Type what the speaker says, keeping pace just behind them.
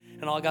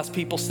And all God's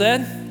people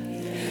said,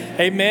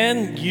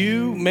 amen.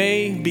 You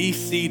may be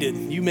seated.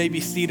 You may be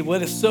seated.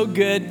 Well, it is so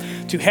good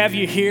to have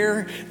you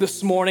here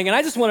this morning. And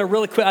I just want to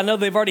really quick, I know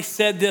they've already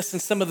said this in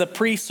some of the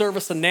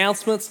pre-service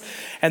announcements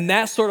and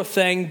that sort of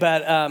thing,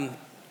 but man,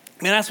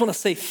 I just want to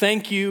say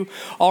thank you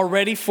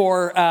already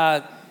for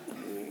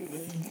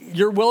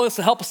your willingness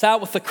to help us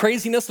out with the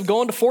craziness of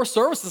going to 4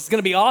 services. It's going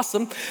to be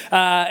awesome.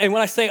 And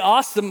when I say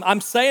awesome,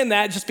 I'm saying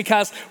that just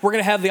because we're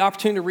going to have the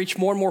opportunity to reach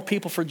more and more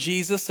people for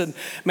Jesus. And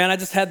man, I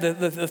just had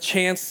the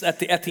chance at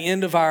the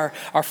end of our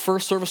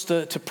first service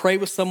to pray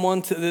with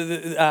someone.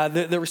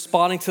 They're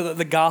responding to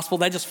the gospel.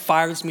 That just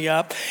fires me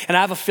up. And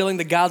I have a feeling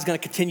that God's going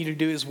to continue to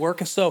do his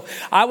work. And so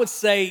I would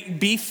say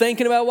be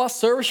thinking about what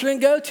service you're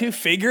going to go to.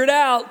 Figure it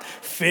out.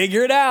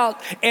 Figure it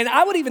out. And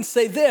I would even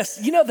say this.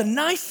 You know, the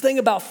nice thing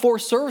about 4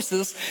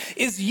 services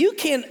is you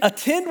can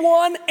attend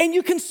one and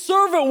you can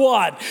serve at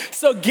one.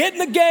 So get in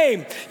the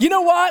game. You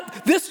know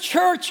what? This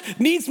church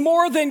needs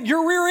more than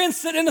your rear end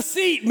sitting in a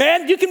seat,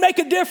 man. You can make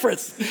a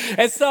difference.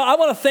 And so I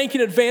want to thank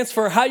you in advance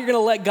for how you're going to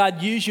let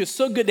God use you. It's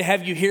so good to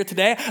have you here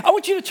today. I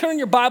want you to turn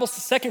your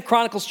Bibles to 2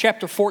 Chronicles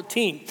chapter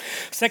 14.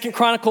 2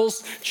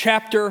 Chronicles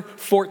chapter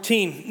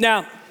 14.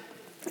 Now,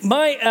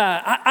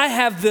 I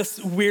have this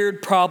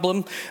weird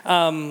problem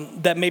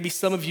that maybe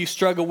some of you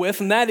struggle with,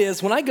 and that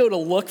is when I go to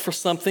look for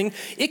something,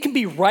 it can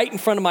be right in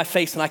front of my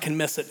face and I can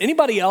miss it.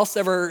 Anybody else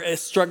ever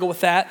struggle with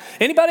that?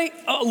 Anybody?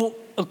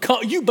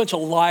 You bunch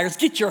of liars,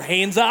 get your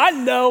hands up. I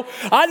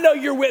know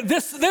you're with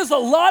this. There's a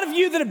lot of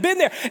you that have been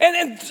there.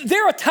 And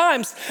there are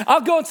times I'll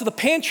go into the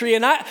pantry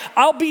and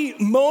I'll be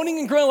moaning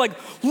and groaning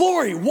like,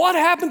 Lori, what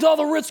happened to all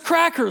the Ritz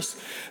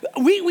crackers?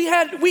 We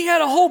had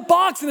a whole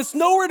box and it's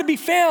nowhere to be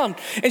found.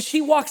 And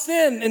she walks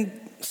in and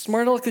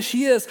smart aleck that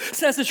she is,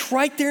 says it's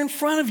right there in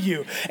front of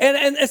you.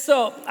 And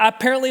so I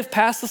apparently have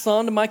passed this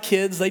on to my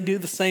kids. They do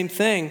the same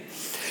thing.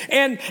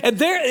 And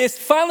there, it's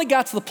finally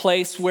got to the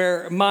place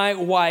where my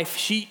wife,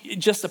 she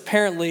just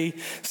apparently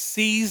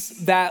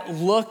sees that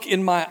look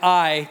in my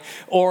eye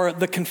or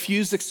the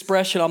confused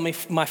expression on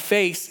my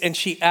face, and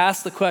she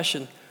asks the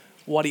question,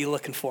 what are you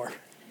looking for?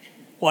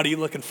 What are you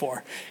looking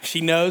for? She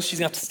knows she's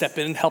gonna have to step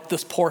in and help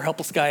this poor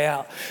helpless guy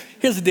out.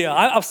 Here's the deal.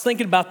 I was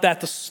thinking about that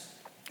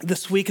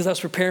this week as I was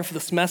preparing for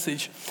this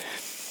message.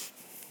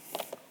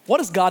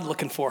 What is God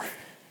looking for?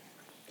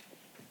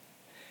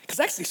 Because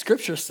actually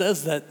scripture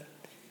says that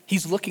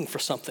he's looking for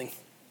something.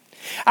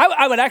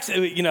 I would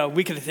actually,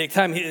 we could take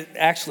time.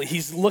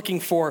 He's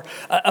looking for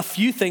a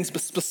few things,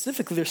 but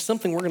specifically there's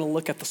something we're going to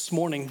look at this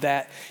morning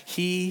that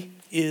he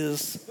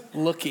is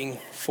looking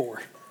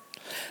for.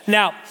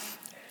 Now,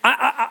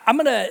 I'm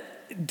going to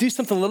do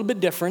something a little bit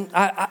different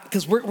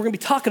because we're going to be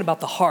talking about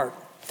the heart.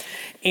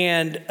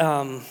 And,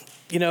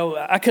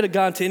 I could have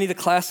gone to any of the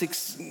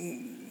classics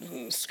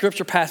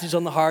scripture passage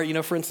on the heart.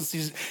 For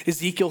instance,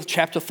 Ezekiel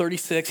chapter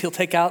 36, he'll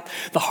take out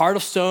the heart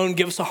of stone,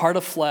 give us a heart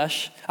of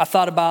flesh. I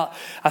thought about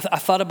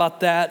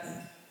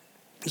that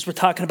as we're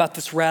talking about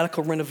this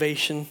radical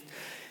renovation.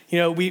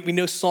 We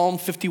know Psalm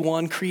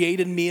 51, create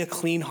in me a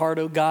clean heart,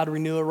 O God,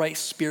 renew a right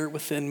spirit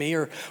within me,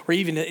 or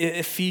even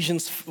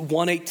Ephesians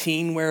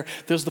 1:18, where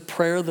there's the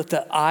prayer that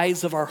the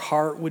eyes of our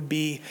heart would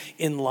be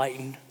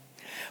enlightened.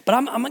 But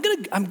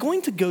I'm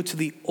going to go to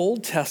the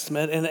Old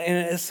Testament, and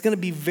it's going to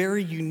be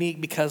very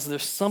unique because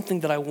there's something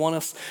that I want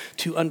us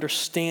to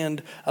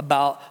understand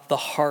about the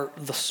heart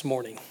this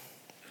morning.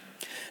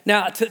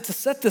 Now, to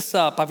set this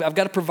up, I've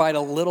got to provide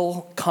a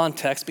little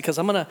context because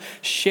I'm going to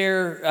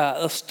share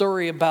a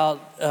story about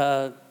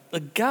a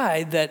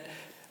guy that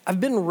I've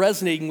been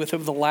resonating with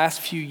over the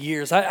last few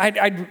years.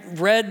 I'd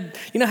read,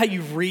 how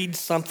you read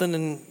something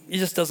and it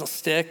just doesn't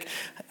stick.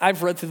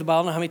 I've read through the Bible, I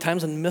don't know how many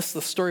times and missed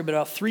the story, but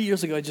about 3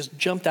 years ago, it just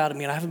jumped out at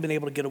me and I haven't been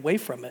able to get away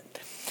from it.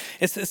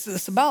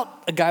 It's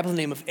about a guy by the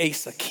name of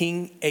Asa,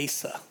 King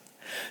Asa.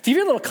 To give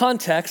you a little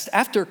context,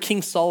 after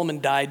King Solomon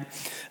died,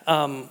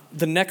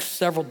 the next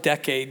several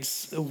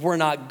decades were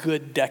not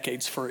good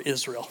decades for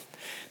Israel.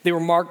 They were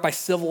marked by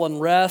civil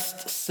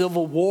unrest,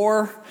 civil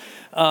war.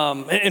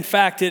 In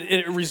fact,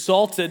 it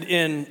resulted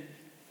in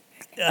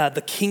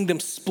the kingdom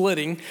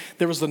splitting.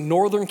 There was the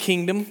northern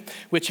kingdom,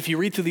 which if you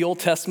read through the Old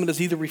Testament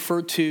is either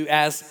referred to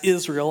as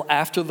Israel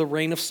after the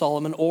reign of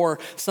Solomon, or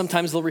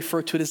sometimes they'll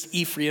refer to it as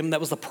Ephraim.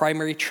 That was the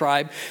primary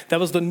tribe. That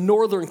was the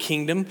northern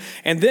kingdom.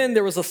 And then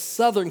there was a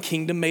southern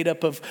kingdom made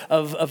up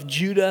of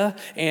Judah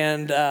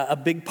and a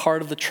big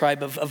part of the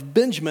tribe of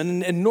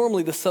Benjamin. And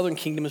normally the southern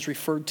kingdom is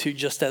referred to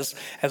just as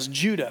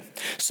Judah.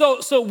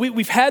 So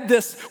we've had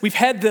this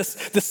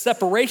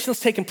separation that's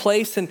taken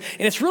place, and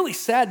it's really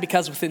sad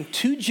because within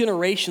 2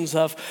 generations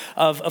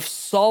of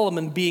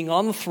Solomon being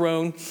on the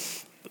throne,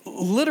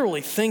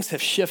 literally things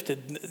have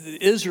shifted.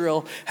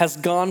 Israel has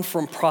gone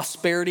from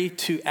prosperity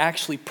to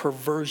actually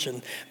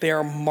perversion. They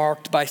are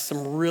marked by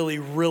some really,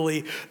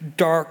 really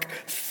dark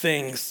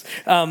things.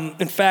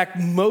 In fact,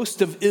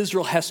 most of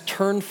Israel has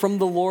turned from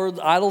the Lord.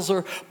 Idols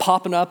are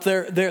popping up.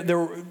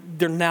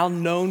 They're now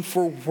known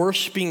for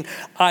worshiping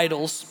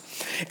idols.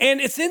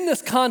 And it's in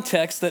this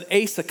context that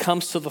Asa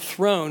comes to the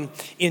throne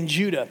in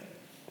Judah.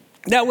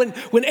 Now,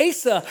 when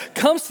Asa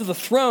comes to the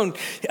throne,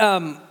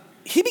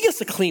 he begins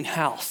to clean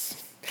house.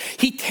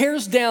 He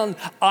tears down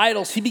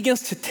idols. He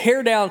begins to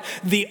tear down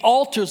the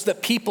altars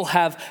that people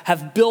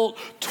have built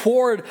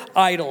toward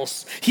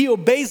idols. He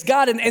obeys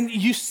God. And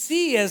you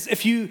see, as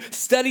if you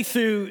study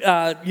through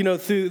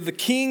the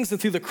Kings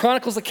and through the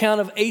Chronicles account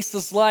of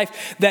Asa's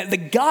life,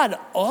 that God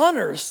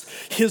honors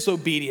his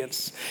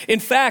obedience.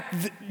 In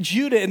fact,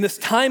 Judah, in this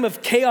time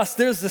of chaos,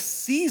 there's a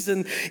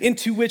season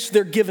into which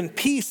they're given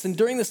peace. And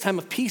during this time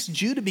of peace,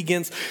 Judah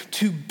begins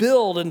to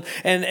build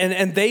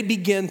and they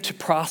begin to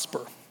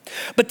prosper.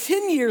 But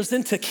 10 years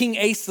into King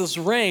Asa's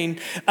reign,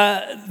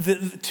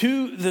 the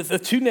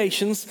two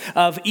nations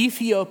of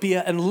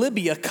Ethiopia and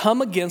Libya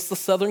come against the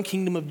southern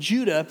kingdom of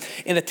Judah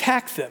and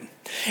attack them.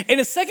 And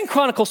in 2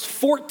 Chronicles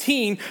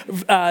 14,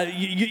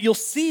 you'll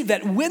see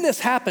that when this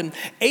happened,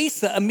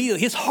 Asa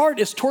immediately, his heart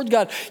is toward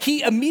God.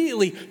 He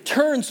immediately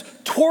turns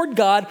toward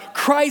God,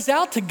 cries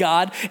out to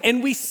God,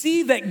 and we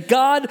see that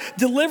God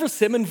delivers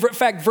him. In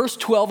fact, verse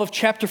 12 of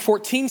chapter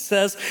 14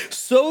 says,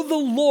 "So the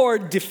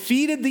Lord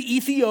defeated the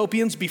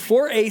Ethiopians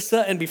before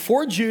Asa and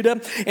before Judah,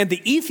 and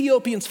the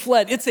Ethiopians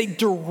fled." It's a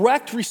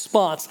direct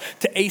response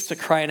to Asa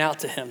crying out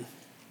to him.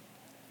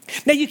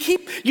 Now you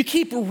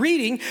keep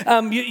reading,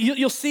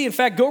 you'll see, in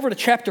fact, go over to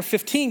chapter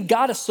 15,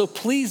 God is so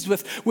pleased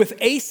with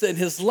Asa and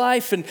his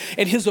life and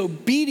his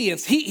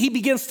obedience. He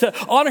begins to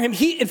honor him.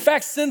 He, in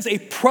fact, sends a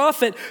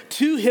prophet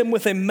to him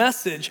with a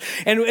message.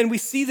 And we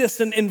see this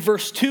in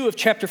verse 2 of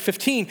chapter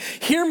 15.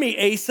 "Hear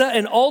me, Asa,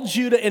 and all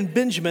Judah and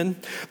Benjamin.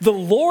 The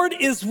Lord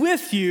is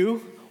with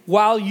you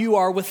while you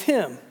are with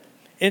him."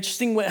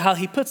 Interesting how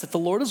he puts it. The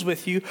Lord is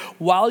with you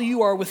while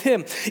you are with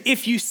him.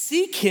 "If you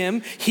seek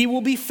him, he will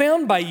be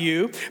found by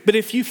you. But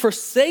if you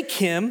forsake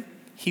him,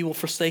 he will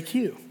forsake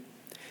you."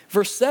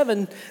 Verse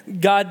 7,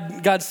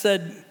 God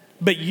said,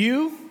 "But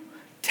you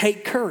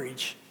take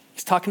courage."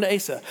 He's talking to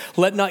Asa.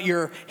 "Let not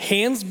your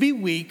hands be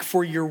weak,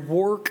 for your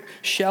work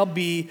shall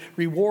be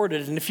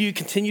rewarded." And if you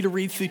continue to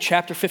read through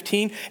chapter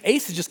 15,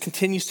 Asa just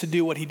continues to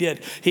do what he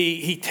did.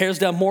 He tears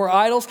down more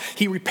idols.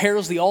 He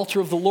repairs the altar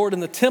of the Lord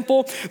in the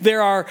temple.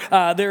 There are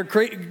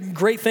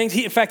great things.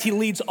 In fact, he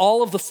leads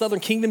all of the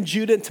southern kingdom,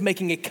 Judah, into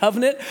making a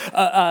covenant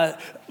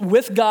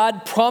with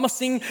God,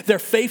 promising their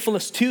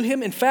faithfulness to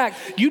him. In fact,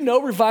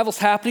 revival's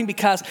happening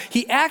because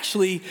he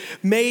actually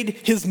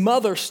made his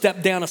mother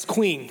step down as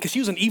queen because she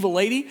was an evil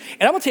lady.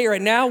 And I'm gonna tell you right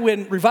now,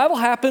 when revival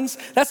happens,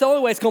 that's the only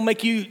way it's gonna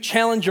make you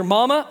challenge your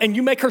mama and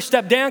you make her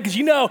step down, because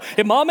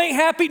if mom ain't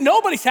happy,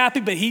 nobody's happy,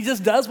 but he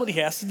just does what he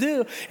has to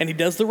do. And he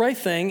does the right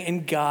thing,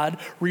 and God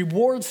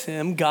rewards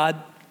him.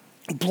 God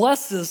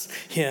blesses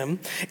him.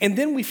 And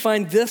then we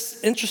find this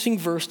interesting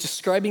verse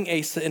describing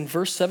Asa in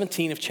verse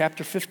 17 of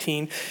chapter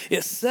 15.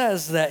 It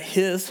says that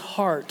his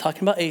heart,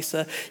 talking about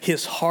Asa,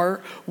 his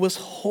heart was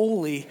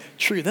wholly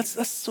true.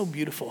 That's so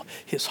beautiful.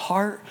 His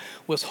heart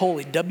was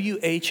holy,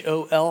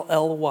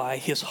 W-H-O-L-L-Y.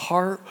 His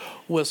heart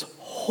was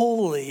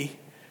wholly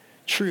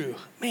true.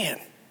 Man,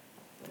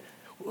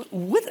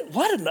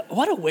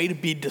 what a way to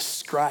be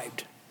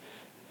described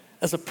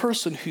as a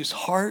person whose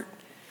heart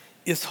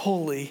is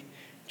wholly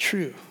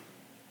true.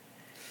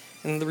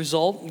 And the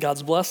result,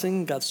 God's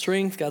blessing, God's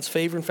strength, God's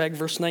favor. In fact,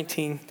 verse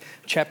 19,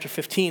 chapter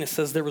 15, it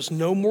says, "There was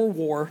no more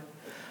war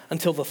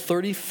until the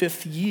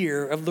 35th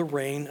year of the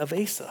reign of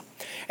Asa."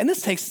 And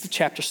this takes us to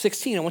chapter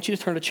 16. I want you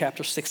to turn to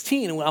chapter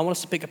 16, and I want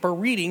us to pick up our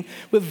reading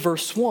with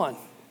verse 1.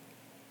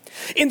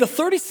 "In the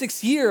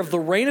 36th year of the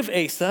reign of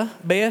Asa,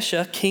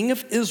 Baasha, king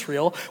of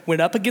Israel,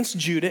 went up against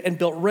Judah and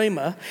built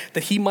Ramah,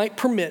 that he might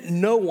permit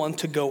no one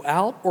to go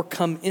out or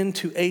come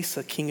into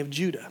Asa, king of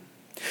Judah.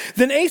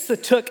 Then Asa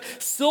took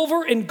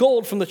silver and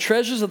gold from the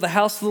treasures of the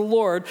house of the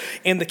Lord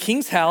and the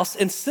king's house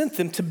and sent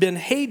them to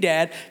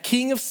Ben-Hadad,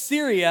 king of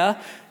Syria,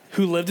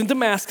 who lived in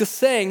Damascus,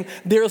 saying,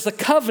 'There is a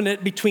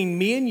covenant between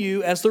me and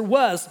you, as there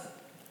was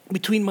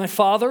between my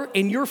father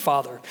and your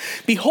father.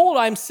 Behold,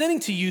 I am sending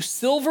to you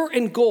silver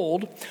and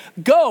gold.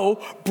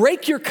 Go,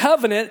 break your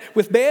covenant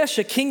with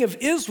Baasha, king of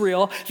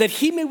Israel, that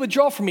he may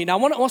withdraw from me.'" Now, I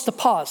want us to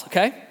pause,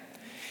 okay?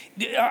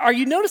 Are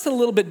you noticing a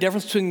little bit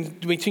difference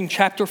between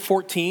chapter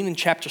 14 and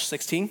chapter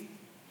 16?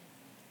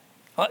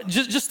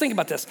 Just think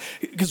about this.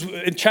 Because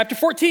in chapter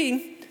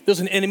 14,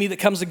 there's an enemy that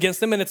comes against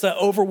them, and it's an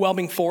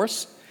overwhelming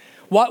force.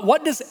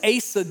 What does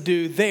Asa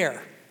do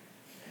there?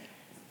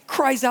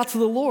 Cries out to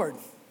the Lord.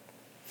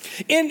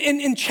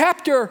 In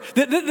chapter,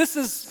 this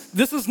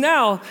is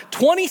now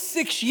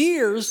 26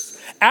 years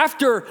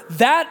after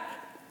that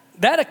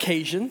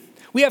occasion.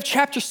 We have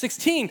chapter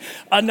 16.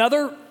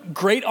 Another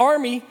great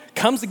army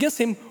comes against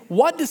him.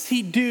 What does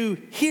he do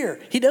here?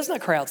 He does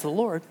not cry out to the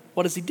Lord.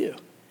 What does he do?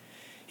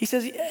 He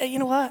says, "You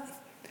know what?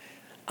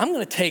 I'm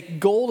going to take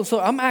gold, and so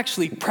I'm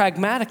actually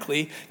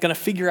pragmatically going to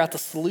figure out the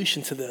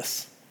solution to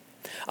this.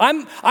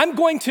 I'm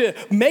going to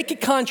make a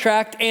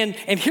contract, and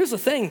here's the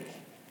thing.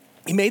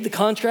 He made the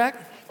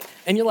contract,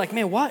 And you're like,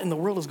 man, what in the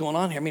world is going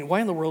on here? I mean,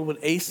 why in the world would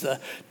Asa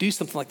do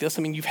something like this?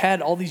 I mean, you've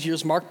had all these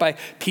years marked by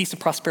peace and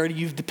prosperity.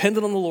 You've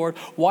depended on the Lord.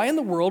 Why in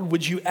the world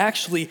would you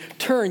actually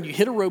turn, you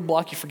hit a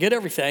roadblock, you forget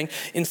everything,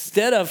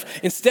 instead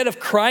of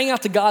crying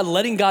out to God,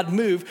 letting God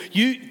move,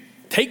 you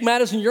take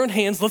matters in your own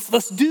hands,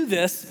 let's do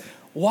this.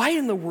 Why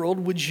in the world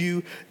would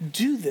you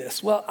do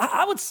this? Well,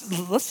 let's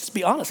just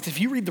be honest, because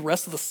if you read the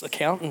rest of this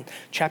account in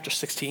chapter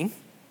 16,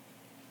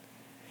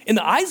 in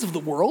the eyes of the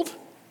world,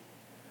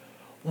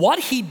 what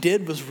he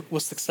did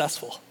was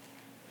successful.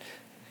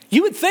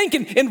 You would think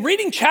in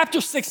reading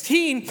chapter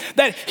 16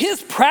 that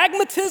his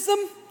pragmatism,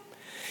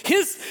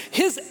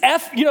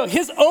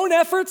 his own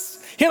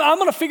efforts, I'm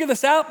gonna figure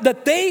this out,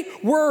 that they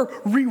were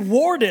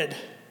rewarded.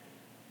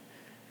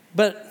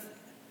 But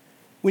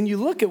when you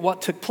look at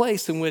what took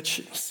place in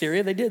which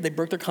Syria, they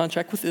broke their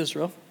contract with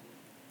Israel.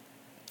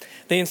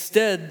 They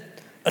instead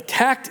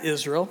attacked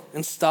Israel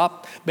and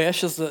stopped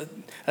Baasha's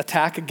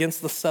attack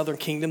against the southern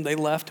kingdom. They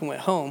left and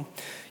went home.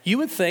 You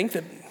would think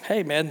that,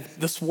 hey man,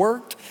 this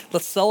worked.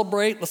 Let's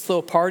celebrate. Let's throw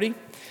a party.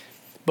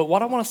 But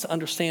what I want us to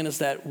understand is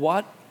that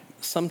what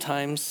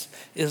sometimes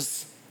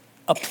is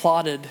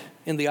applauded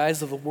in the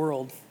eyes of the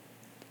world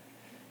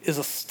is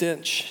a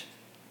stench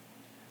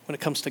when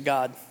it comes to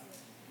God.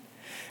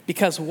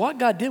 Because what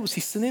God did was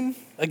he sent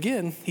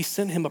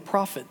him a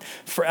prophet.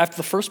 For after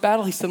the first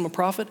battle, he sent him a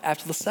prophet.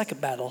 After the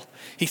second battle,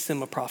 he sent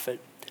him a prophet.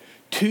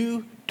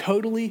 Two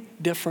totally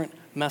different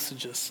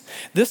messages.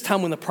 This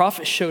time when the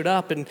prophet showed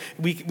up, and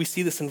we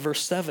see this in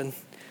verse 7,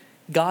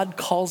 God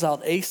calls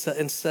out Asa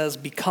and says,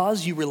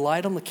 because you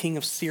relied on the king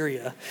of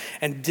Syria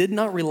and did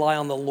not rely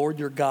on the Lord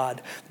your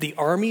God, the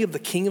army of the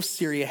king of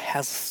Syria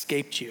has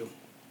escaped you.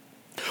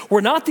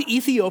 Were not the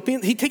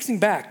Ethiopians, he takes him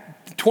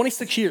back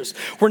 26 years.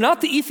 Were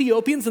not the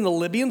Ethiopians and the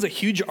Libyans a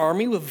huge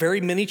army with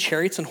very many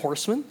chariots and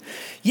horsemen?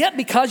 Yet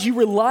because you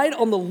relied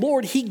on the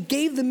Lord, he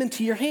gave them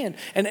into your hand.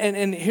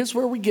 And here's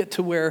where we get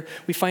to where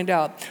we find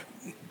out,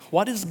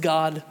 what is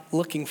God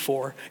looking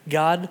for?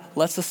 God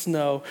lets us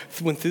know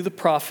when through the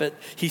prophet,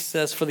 he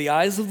says, for the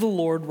eyes of the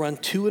Lord run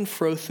to and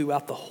fro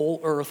throughout the whole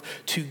earth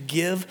to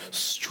give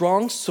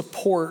strong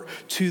support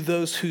to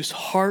those whose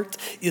heart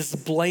is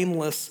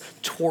blameless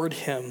toward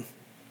him.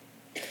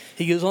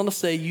 He goes on to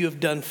say, you have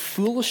done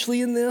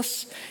foolishly in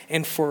this,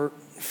 and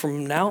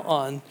from now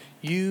on,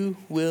 you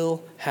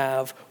will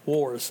have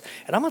wars.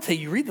 And I'm going to tell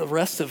you, read the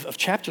rest of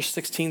chapter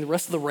 16, the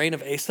rest of the reign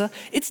of Asa,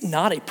 it's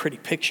not a pretty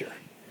picture.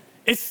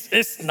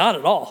 It's not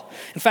at all.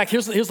 In fact,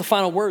 here's the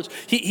final words.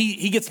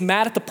 He gets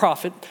mad at the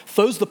prophet,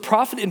 throws the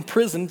prophet in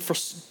prison for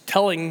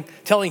telling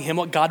him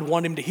what God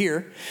wanted him to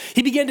hear.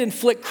 He began to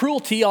inflict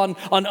cruelty on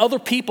other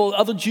people,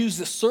 other Jews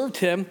that served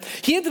him.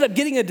 He ended up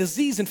getting a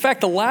disease. In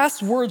fact, the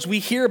last words we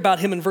hear about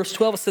him in verse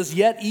 12, it says,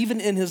 yet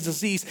even in his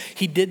disease,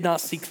 he did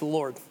not seek the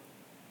Lord.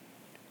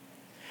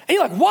 And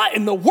you're like, what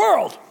in the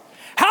world?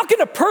 How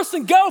can a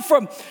person go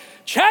from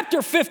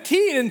chapter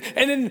 15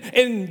 and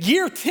in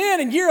year 10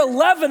 and year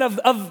 11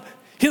 of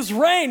his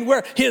reign,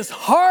 where his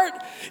heart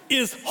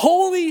is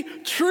wholly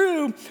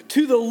true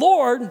to the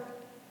Lord,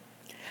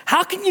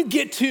 how can you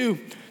get to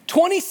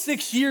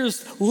 26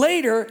 years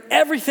later,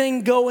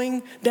 everything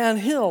going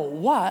downhill?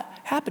 What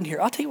happened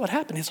here? I'll tell you what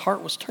happened. His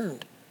heart was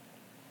turned.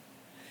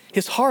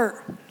 His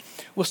heart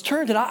was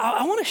turned. And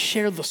I want to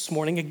share this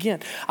morning again.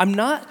 I'm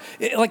not,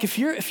 like if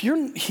you're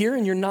here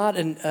and you're not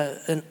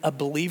a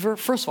believer,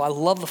 first of all, I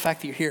love the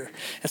fact that you're here.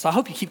 And so I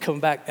hope you keep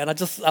coming back. And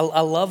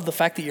I love the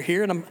fact that you're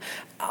here. And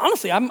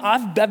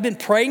I've been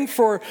praying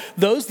for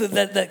those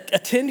that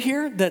attend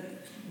here that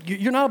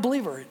you're not a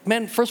believer.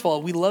 Man, first of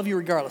all, we love you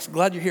regardless.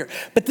 Glad you're here.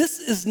 But this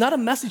is not a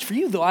message for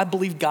you, though I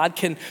believe God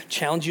can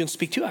challenge you and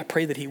speak to you. I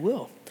pray that he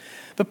will.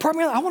 But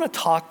primarily, I want to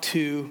talk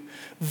to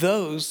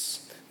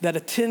those that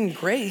attend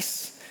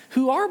Grace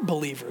who are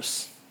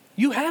believers.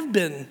 You have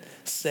been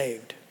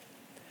saved.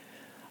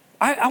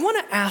 I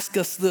want to ask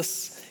us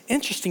this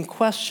interesting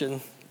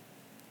question.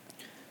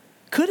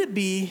 Could it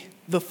be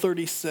the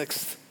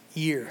 36th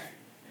year?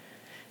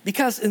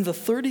 Because in the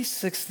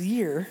 36th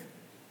year,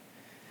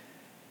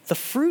 the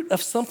fruit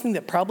of something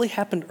that probably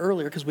happened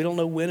earlier, because we don't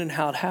know when and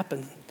how it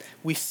happened,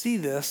 we see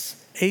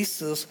this.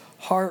 Asa's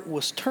heart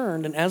was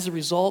turned, and as a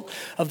result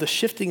of the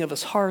shifting of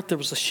his heart, there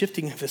was a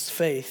shifting of his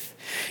faith.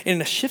 And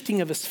in a shifting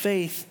of his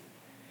faith,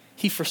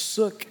 he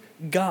forsook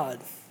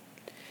God.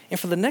 And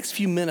for the next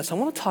few minutes, I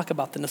want to talk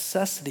about the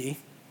necessity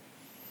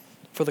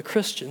for the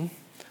Christian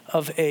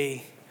of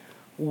a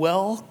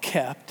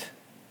well-kept,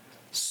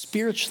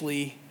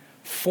 spiritually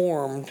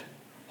formed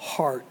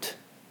heart.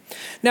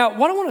 Now,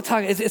 what I want to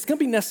talk, it's going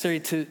to be necessary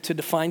to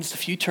define just a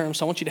few terms,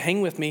 so I want you to hang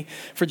with me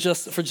for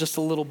just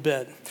a little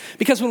bit.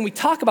 Because when we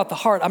talk about the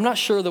heart, I'm not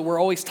sure that we're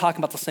always talking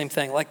about the same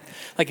thing. Like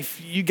if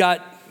you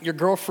got your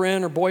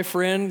girlfriend or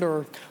boyfriend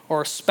or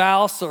a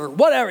spouse or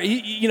whatever,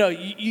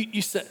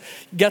 you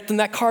get them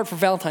that card for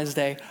Valentine's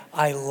Day.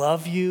 I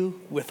love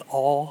you with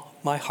all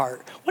my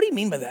heart. What do you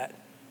mean by that?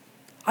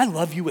 I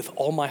love you with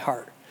all my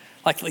heart.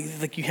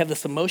 Like you have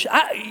this emotion.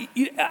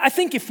 I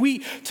think if we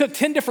took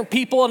 10 different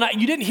people and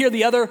you didn't hear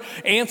the other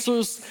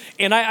answers,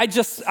 and I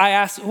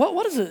asked,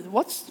 what is it?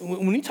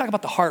 When you talk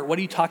about the heart, what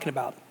are you talking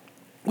about?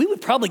 We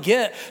would probably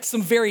get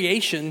some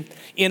variation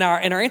in our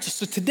answers.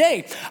 So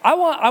today, I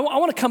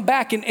want to come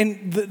back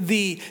and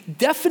the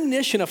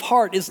definition of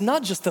heart is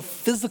not just a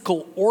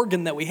physical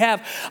organ that we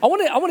have. I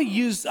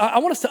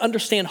want us to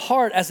understand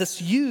heart as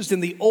it's used in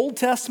the Old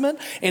Testament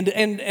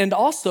and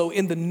also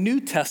in the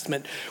New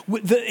Testament.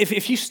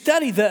 If you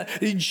study the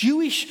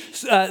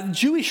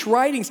Jewish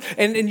writings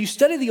and you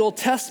study the Old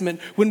Testament,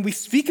 when we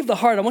speak of the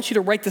heart, I want you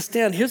to write this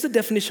down. Here's the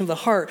definition of the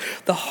heart.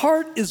 The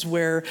heart is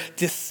where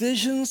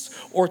decisions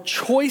or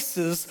choices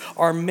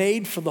are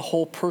made for the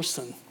whole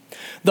person.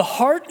 The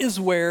heart is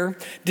where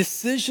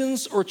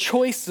decisions or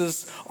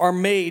choices are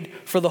made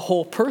for the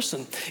whole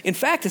person. In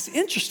fact, it's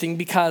interesting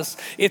because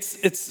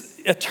it's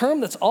a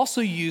term that's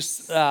also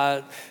used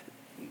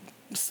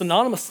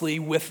synonymously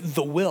with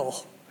the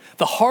will.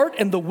 The heart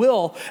and the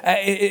will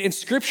in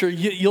Scripture,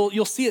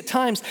 you'll see at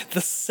times the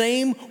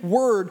same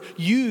word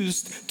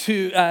used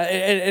to,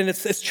 and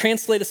it's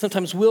translated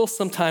sometimes will,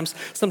 sometimes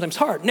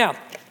heart. Now,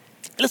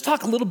 let's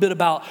talk a little bit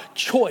about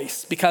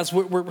choice because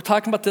we're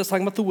talking about this,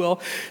 talking about the will.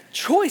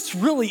 Choice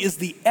really is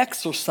the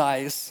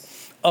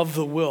exercise of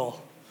the will.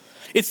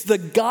 It's the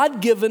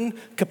God-given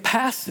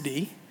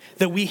capacity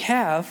that we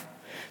have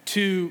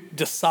to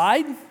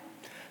decide,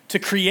 to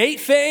create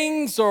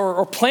things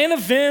or plan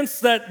events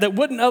that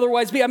wouldn't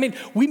otherwise be. I mean,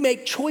 we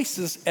make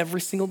choices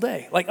every single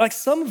day. Like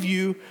some of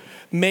you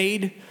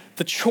made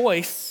the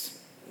choice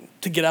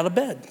to get out of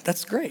bed.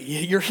 That's great.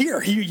 You're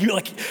here. You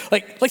like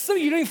some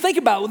of you don't even think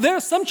about it. There are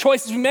some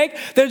choices we make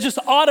that are just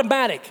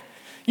automatic.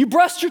 You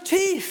brushed your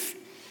teeth.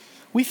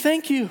 We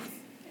thank you.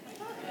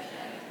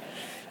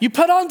 You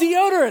put on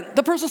deodorant.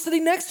 The person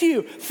sitting next to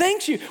you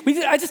thanks you.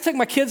 I just take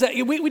my kids out.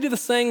 We do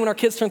this thing when our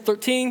kids turn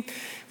 13.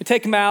 We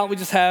take them out. We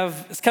just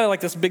have, it's kind of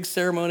like this big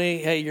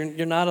ceremony. Hey,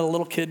 you're not a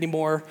little kid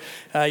anymore.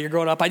 You're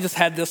growing up. I just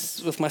had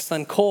this with my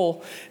son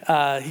Cole.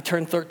 He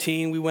turned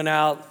 13. We went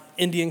out.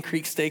 Indian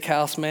Creek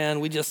Steakhouse, man.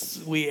 We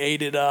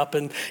ate it up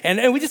and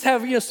we just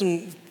have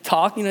some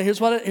talk.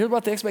 Here's what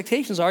the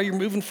expectations are. You're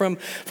moving from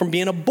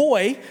being a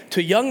boy to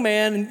a young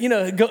man,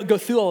 and go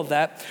through all of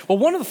that. Well,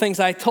 one of the things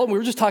I told him, we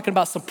were just talking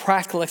about some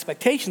practical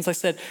expectations. I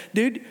said,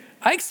 dude,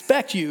 I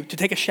expect you to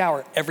take a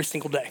shower every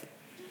single day.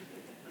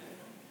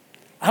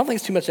 I don't think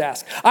it's too much to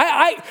ask.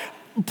 I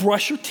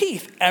brush your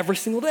teeth every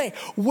single day.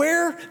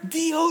 Wear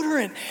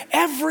deodorant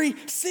every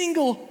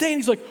single day.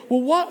 And he's like,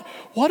 well,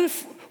 what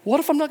if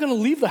I'm not going to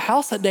leave the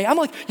house that day? I'm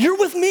like, you're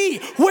with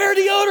me. Wear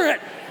deodorant.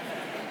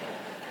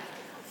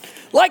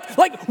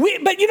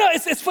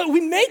 It's fun. We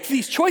make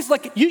these choices.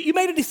 Like you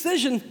made a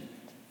decision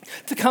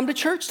to come to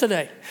church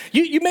today.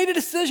 You made a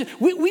decision.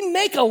 We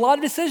make a lot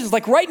of decisions.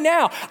 Like right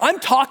now, I'm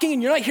talking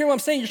and you're not hearing what I'm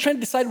saying. You're trying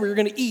to decide where you're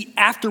going to eat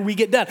after we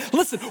get done.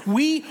 Listen,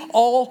 we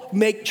all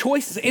make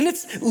choices. And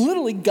it's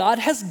literally God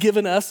has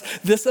given us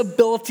this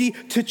ability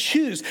to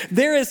choose.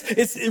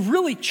 It's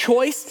really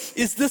choice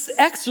is this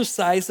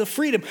exercise of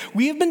freedom.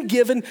 We have been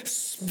given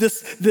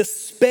this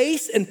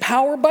space and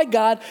power by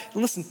God,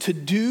 listen, to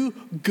do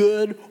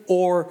good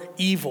or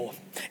evil.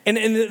 And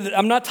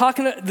I'm not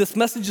talking, this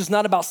message is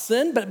not about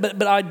sin,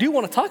 but I do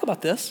want to talk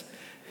about this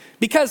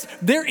because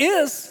there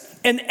is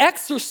an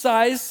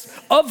exercise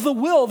of the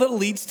will that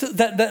leads to,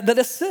 that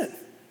is sin,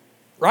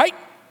 right?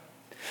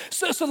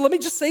 So let me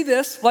just say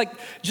this, like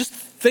just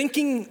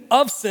thinking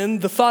of sin,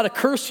 the thought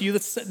occurs to you,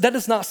 that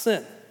is not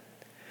sin.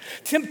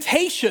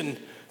 Temptation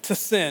to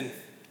sin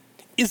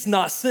is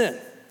not sin,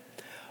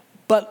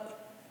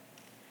 but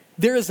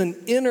there is an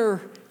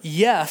inner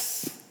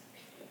yes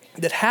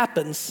that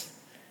happens,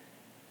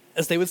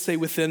 as they would say,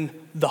 within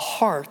the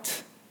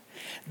heart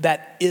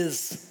that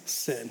is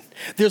sin.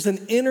 There's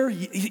an inner,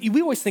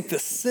 we always think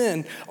that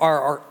sin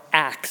are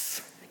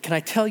acts. Can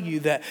I tell you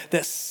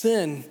that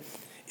sin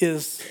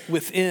is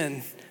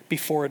within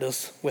before it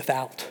is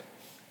without?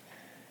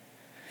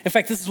 In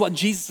fact, this is what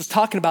Jesus is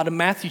talking about in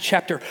Matthew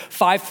chapter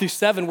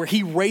 5-7, where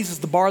he raises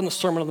the bar in the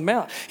Sermon on the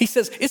Mount. He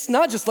says, it's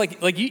not just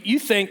like you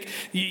think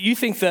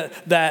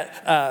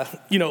that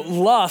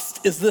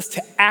lust is this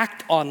to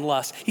act on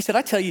lust. He said,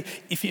 I tell you,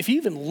 if you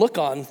even look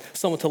on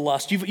someone to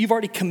lust, you've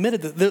already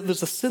committed that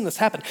there's a sin that's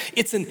happened.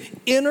 It's an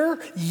inner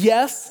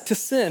yes to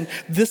sin.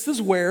 This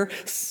is where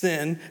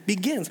sin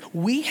begins.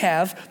 We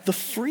have the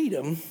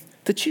freedom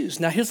to choose.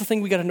 Now, here's the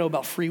thing we got to know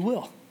about free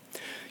will.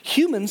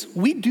 Humans,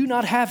 we do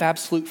not have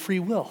absolute free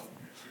will.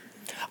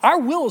 Our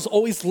will is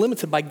always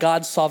limited by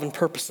God's sovereign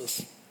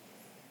purposes.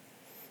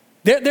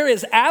 There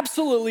is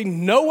absolutely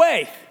no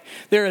way,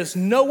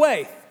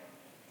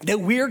 that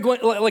we are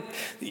going,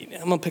 I'm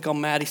gonna pick on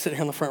Matt, he's sitting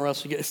here on the front row,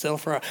 so you get to sit on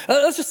the front row.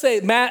 Let's just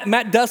say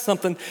Matt does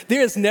something.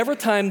 There is never a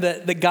time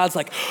that God's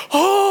like,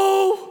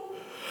 oh,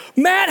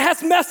 Matt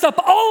has messed up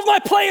all of my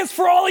plans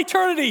for all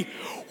eternity.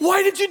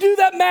 Why did you do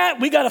that, Matt?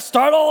 We got to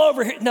start all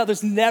over here. No,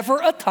 there's never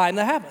a time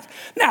that happens.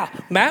 Now,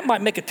 Matt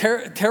might make a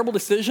terrible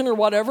decision or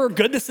whatever, a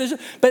good decision,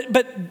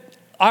 but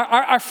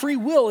Our free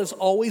will is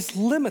always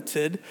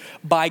limited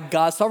by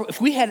God's sovereignty. If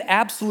we had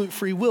absolute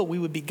free will, we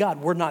would be God.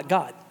 We're not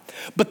God.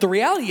 But the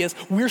reality is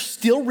we're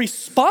still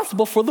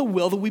responsible for the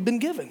will that we've been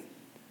given.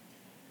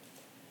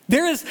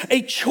 There is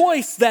a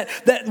choice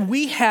that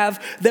we have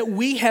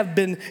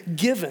been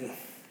given.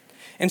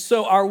 And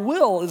so our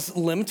will is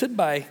limited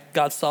by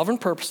God's sovereign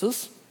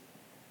purposes.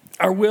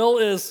 Our will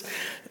is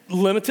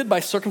limited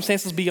by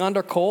circumstances beyond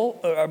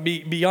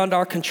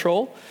our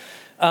control.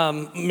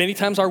 Many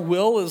times our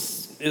will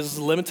is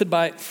limited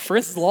by, for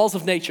instance, laws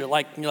of nature.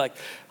 Like you're like,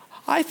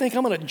 I think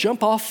I'm going to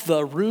jump off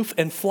the roof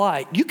and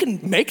fly. You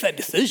can make that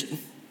decision,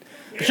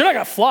 but you're not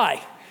going to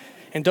fly.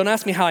 And don't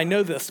ask me how I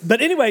know this.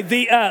 But anyway,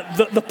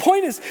 the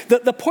point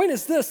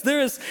is this.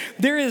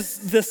 There is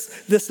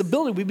this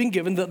ability we've been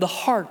given, the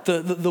heart,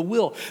 the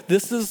will.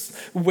 This is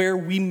where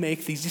we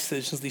make these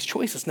decisions, these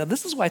choices. Now,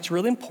 this is why it's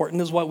really important.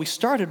 This is why we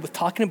started with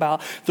talking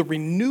about the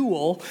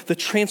renewal, the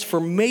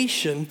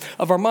transformation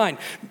of our mind.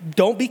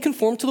 Don't be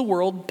conformed to the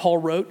world, Paul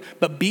wrote,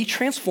 but be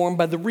transformed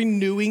by the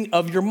renewing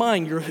of your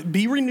mind.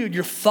 Be renewed.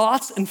 Your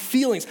thoughts and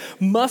feelings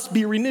must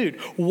be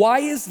renewed. Why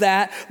is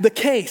that the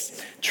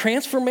case?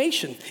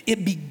 Transformation,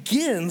 it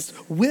begins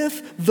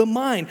with the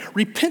mind.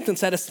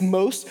 Repentance at its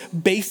most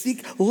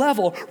basic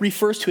level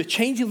refers to a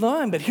changing of the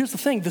mind. But here's the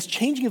thing, this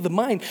changing of the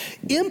mind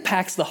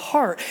impacts the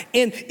heart,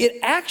 and it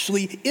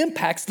actually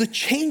impacts the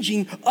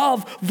changing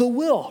of the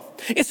will.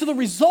 And so the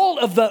result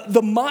of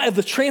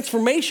the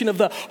transformation of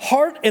the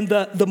heart and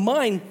the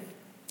mind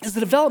is the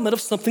development of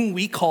something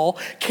we call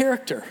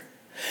character.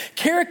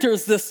 Character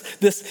is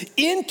this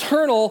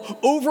internal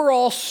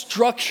overall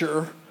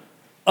structure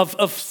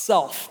of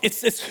self.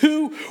 It's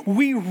who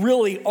we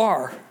really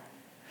are.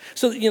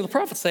 So, the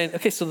prophet's saying,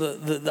 okay, so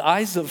the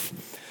eyes of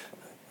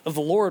the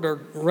Lord are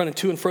running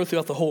to and fro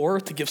throughout the whole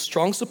earth to give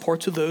strong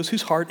support to those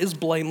whose heart is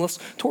blameless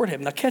toward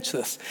him. Now catch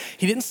this.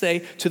 He didn't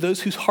say to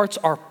those whose hearts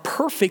are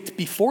perfect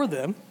before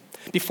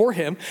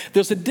him.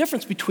 There's a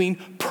difference between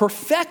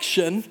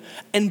perfection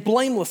and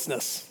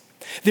blamelessness.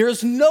 There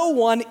is no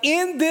one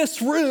in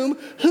this room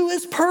who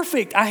is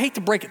perfect. I hate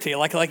to break it to you.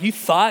 Like you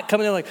thought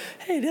coming in like,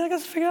 hey, dude, I got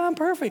to figure out I'm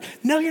perfect.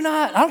 No, you're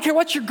not. I don't care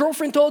what your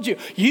girlfriend told you.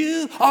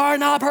 You are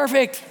not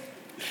perfect.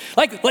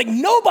 Like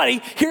nobody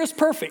here is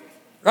perfect,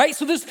 right?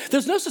 So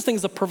there's no such thing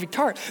as a perfect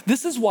heart.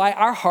 This is why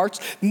our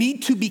hearts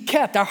need to be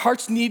kept. Our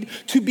hearts need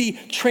to be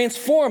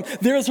transformed.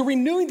 There is a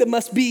renewing that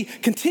must be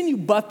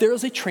continued, but there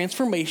is a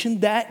transformation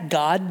that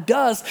God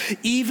does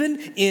even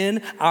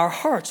in our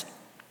hearts.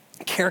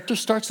 Character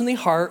starts in the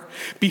heart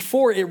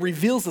before it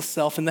reveals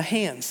itself in the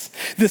hands.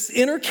 This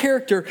inner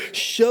character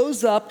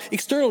shows up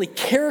externally.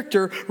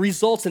 Character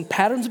results in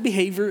patterns of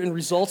behavior and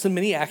results in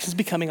many actions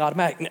becoming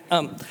automatic.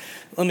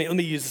 Let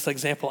me use this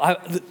example.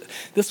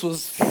 This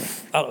was,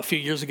 a few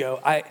years ago.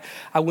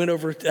 I went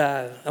over,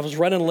 I was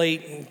running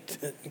late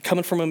and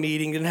coming from a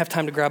meeting, didn't have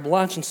time to grab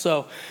lunch, and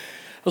so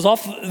I was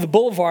off the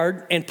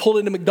boulevard and pulled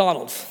into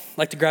McDonald's,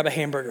 like to grab a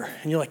hamburger.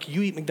 And you're like,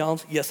 you eat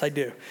McDonald's? Yes, I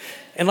do.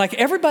 And like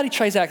everybody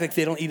tries to act like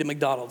they don't eat at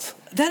McDonald's.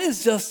 That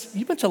is just,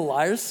 you bunch of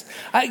liars.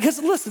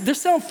 Because listen, they're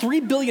selling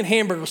 3 billion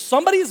hamburgers.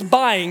 Somebody is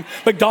buying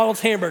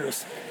McDonald's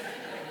hamburgers.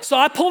 So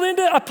I pulled in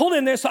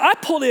there. So I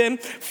pulled in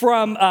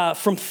from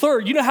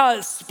 3rd. You know how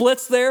it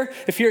splits there?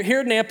 If you're here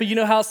in Nampa, you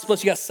know how it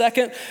splits. You got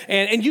 2nd.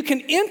 And you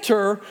can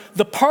enter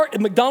the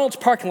McDonald's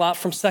parking lot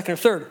from 2nd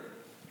or 3rd.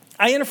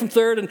 I enter from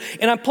 3rd,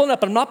 and I'm pulling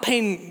up, and I'm not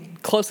paying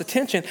close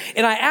attention,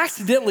 and I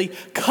accidentally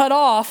cut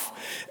off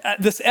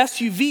this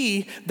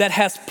SUV that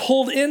has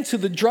pulled into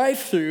the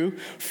drive-thru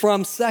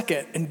from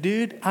 2nd. And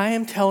dude, I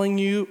am telling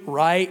you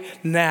right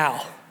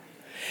now,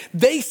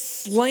 they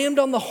slammed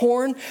on the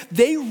horn,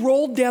 they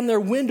rolled down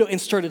their window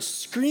and started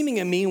screaming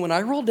at me. And when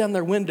I rolled down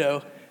their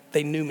window,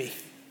 they knew me.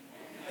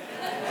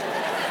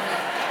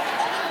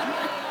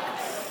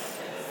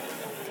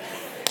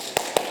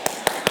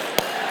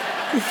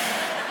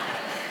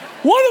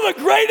 One of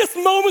the greatest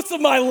moments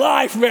of my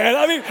life, man.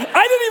 I mean,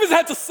 I didn't even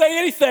have to say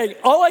anything.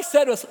 All I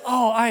said was,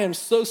 oh, I am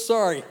so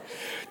sorry.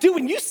 Dude,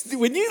 when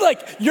you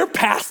like, your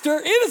pastor,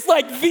 it is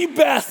like the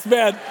best,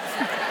 man.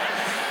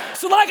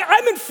 So like,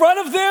 I'm in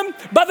front of them.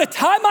 By the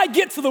time I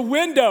get to the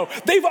window,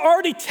 they've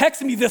already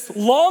texted me this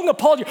long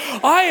apology.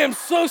 I am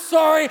so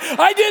sorry.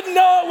 I didn't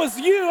know it was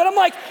you. And I'm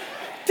like,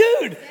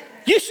 dude,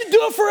 you should do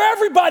it for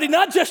everybody,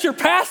 not just your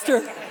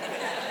pastor.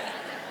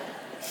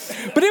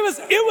 But it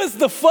was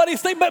the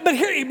funniest thing. But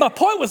here, my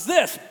point was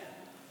this.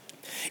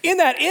 In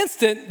that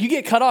instant, you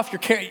get cut off,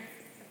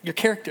 your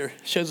character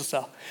shows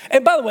itself.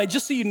 And by the way,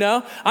 just so you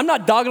know, I'm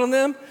not dogging on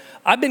them.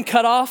 I've been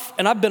cut off,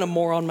 and I've been a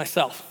moron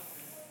myself.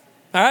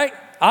 All right?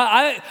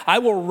 I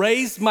will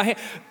raise my hand.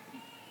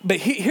 But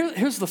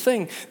here's the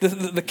thing.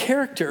 The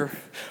character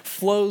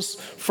flows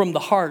from the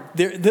heart.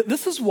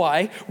 This is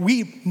why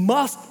we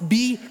must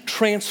be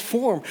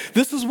transformed.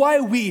 This is why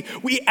we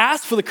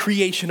ask for the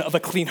creation of a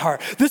clean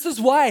heart. This is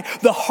why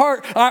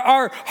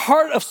our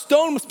heart of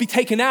stone must be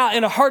taken out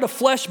and a heart of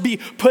flesh be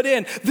put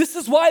in. This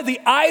is why the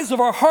eyes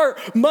of our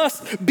heart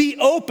must be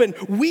open.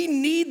 We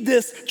need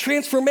this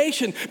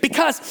transformation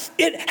because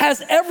it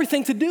has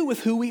everything to do with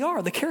who we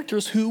are. The character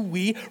is who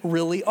we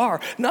really are.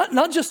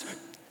 Not just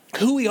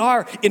who we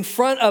are in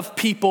front of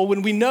people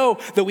when we know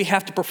that we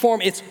have to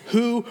perform. It's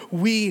who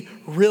we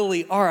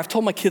really are. I've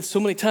told my kids so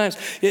many times,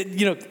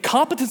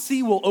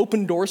 competency will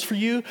open doors for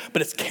you,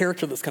 but it's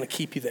character that's going to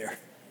keep you there.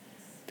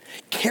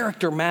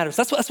 Character matters.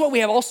 That's why we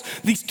have all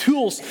these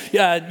tools,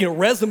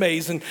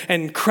 resumes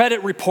and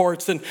credit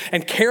reports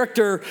and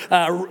character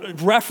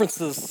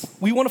references.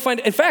 We want to find,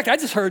 in fact, I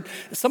just heard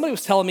somebody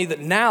was telling me that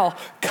now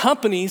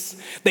companies,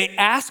 they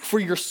ask for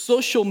your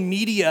social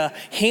media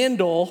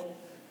handle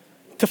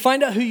to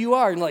find out who you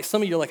are. And like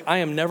some of you are like, I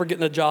am never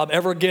getting a job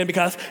ever again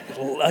because,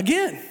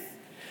 again,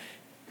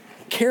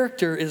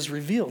 character is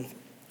revealed.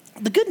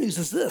 The good news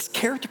is this: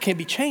 character can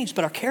be changed,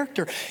 but our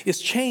character is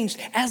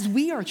changed as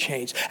we are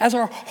changed, as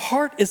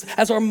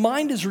our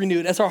mind is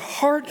renewed, as our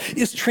heart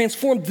is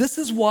transformed. This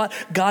is what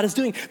God is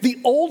doing. The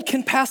old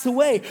can pass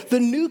away, the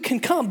new can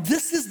come.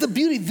 This is the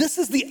beauty. This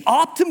is the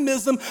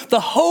optimism,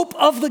 the hope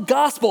of the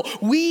gospel.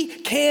 We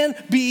can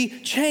be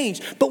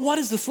changed. But what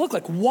does this look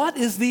like? What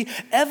is the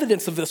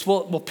evidence of this?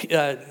 Well,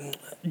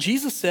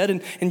 Jesus said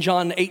in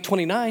John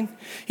 8:29,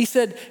 he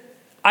said,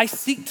 I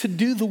seek to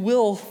do the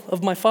will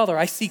of my Father.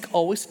 I seek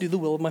always to do the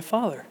will of my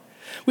Father.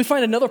 We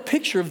find another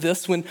picture of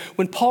this when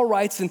Paul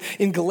writes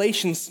in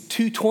Galatians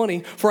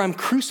 2:20, for I'm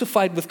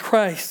crucified with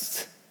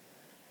Christ.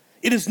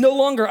 It is no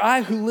longer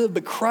I who live,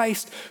 but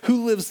Christ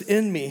who lives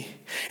in me.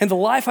 And the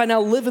life I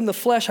now live in the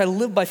flesh, I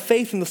live by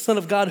faith in the Son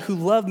of God who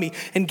loved me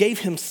and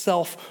gave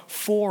himself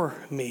for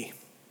me.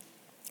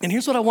 And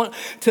here's what I want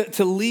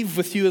to leave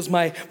with you as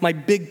my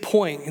big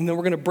point, and then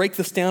we're going to break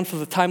this down for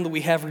the time that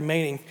we have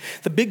remaining.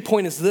 The big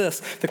point is this: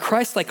 the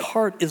Christ-like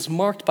heart is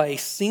marked by a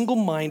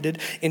single-minded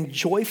and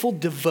joyful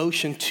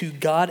devotion to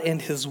God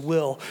and his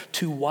will,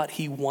 to what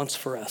he wants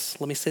for us.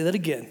 Let me say that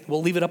again.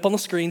 We'll leave it up on the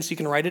screen so you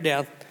can write it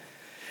down.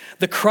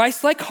 The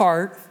Christ-like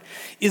heart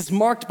is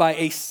marked by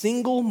a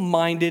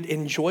single-minded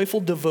and joyful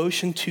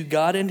devotion to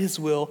God and his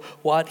will,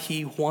 what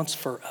he wants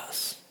for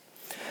us.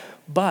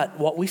 But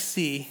what we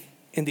see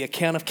in the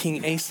account of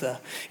King Asa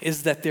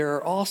is that there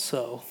are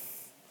also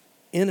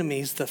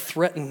enemies that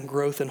threaten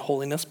growth and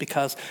holiness,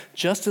 because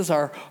just as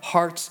our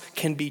hearts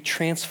can be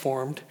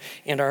transformed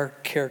and our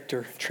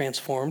character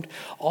transformed,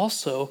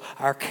 also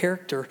our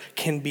character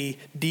can be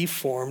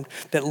deformed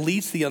that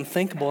leads to the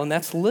unthinkable, and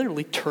that's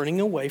literally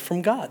turning away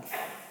from God.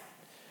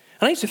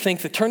 And I used to think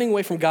that turning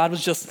away from God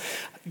was just,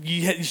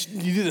 you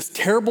do this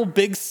terrible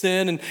big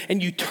sin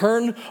and you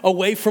turn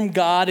away from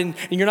God and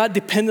you're not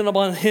dependent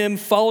upon him,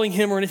 following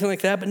him or anything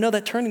like that. But no,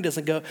 that turning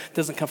doesn't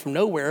come from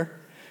nowhere.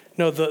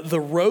 No, the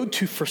road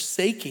to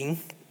forsaking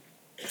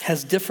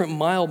has different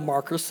mile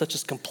markers such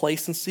as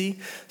complacency,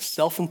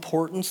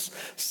 self-importance,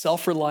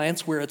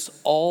 self-reliance, where it's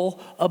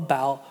all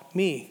about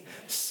me.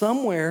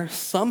 Somewhere,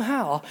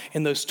 somehow,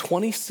 in those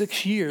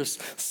 26 years,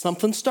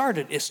 something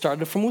started. It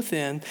started from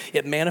within.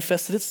 It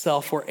manifested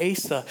itself where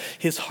Asa,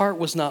 his heart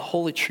was not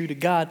wholly true to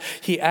God.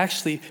 He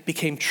actually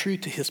became true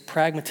to his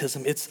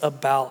pragmatism. It's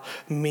about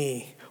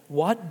me.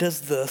 What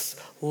does this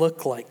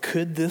look like?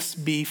 Could this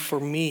be for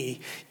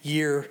me,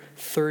 year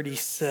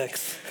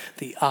 36?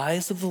 The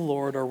eyes of the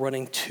Lord are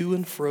running to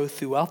and fro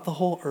throughout the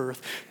whole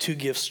earth to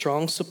give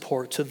strong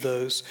support to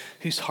those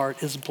whose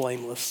heart is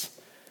blameless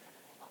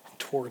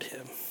toward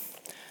him.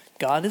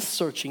 God is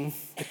searching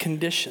the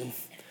condition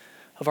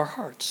of our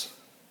hearts.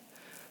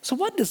 So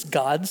what does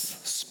God's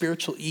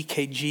spiritual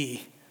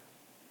EKG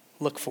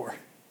look for?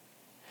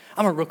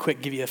 I'm going to real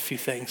quick give you a few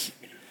things.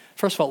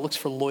 First of all, it looks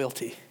for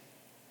loyalty.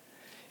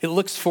 It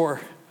looks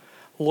for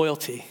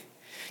loyalty.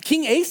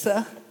 King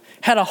Asa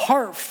had a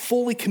heart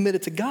fully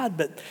committed to God,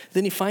 but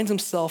then he finds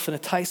himself in a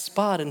tight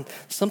spot and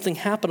something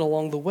happened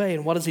along the way.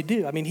 And what does he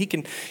do? I mean, he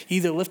can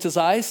either lift his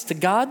eyes to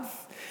God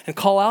and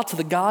call out to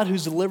the God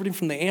who's delivered him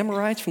from the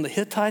Amorites, from the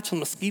Hittites, from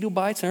mosquito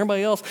bites and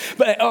everybody else.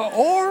 But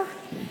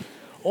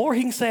or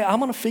he can say, I'm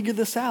going to figure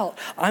this out.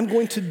 I'm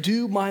going to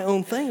do my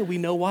own thing. And we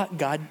know what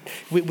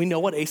we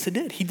know what Asa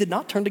did. He did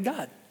not turn to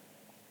God.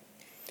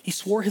 He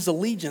swore his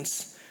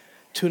allegiance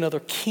to another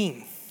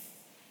king.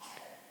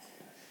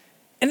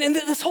 And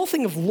this whole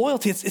thing of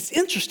loyalty, it's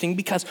interesting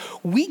because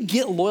we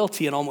get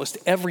loyalty in almost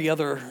every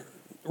other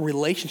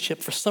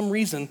relationship. For some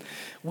reason,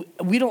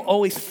 we don't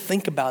always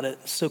think about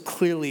it so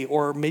clearly,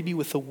 or maybe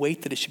with the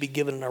weight that it should be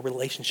given in our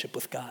relationship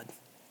with God.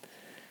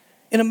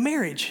 In a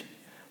marriage,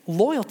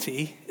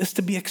 loyalty is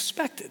to be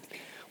expected.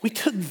 We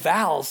took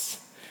vows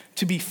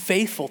to be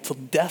faithful till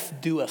death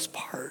do us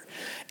part.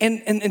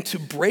 And to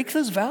break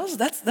those vows,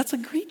 that's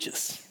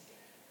egregious.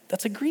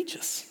 That's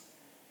egregious.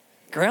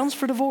 Grounds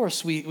for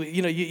divorce.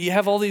 You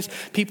have all these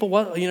people,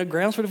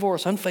 grounds for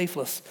divorce,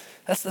 unfaithless.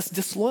 That's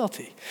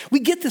disloyalty. We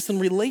get this in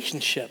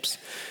relationships,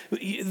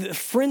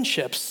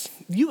 friendships.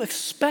 You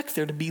expect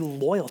there to be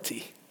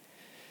loyalty.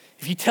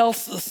 If you tell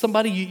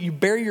somebody, you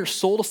bare your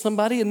soul to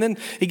somebody and then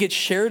it gets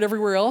shared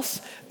everywhere else,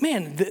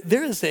 man,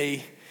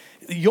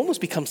 you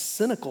almost become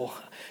cynical.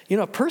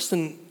 A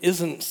person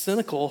isn't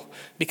cynical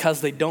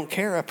because they don't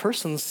care. A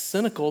person's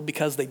cynical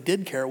because they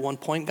did care at one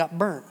point, got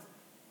burnt.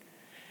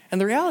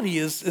 And the reality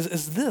is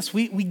this,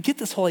 we get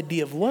this whole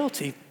idea of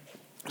loyalty.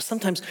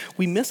 Sometimes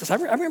we miss this. I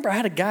remember I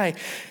had a guy,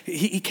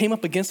 he came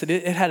up against it.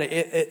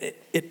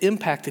 It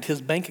impacted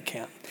his bank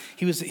account.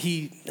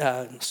 He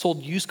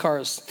sold used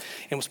cars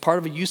and was part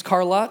of a used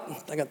car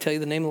lot. I got to tell you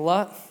the name of the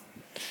lot.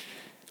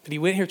 But he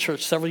went here to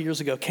church several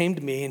years ago, came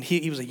to me, and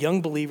he was a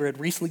young believer, had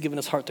recently given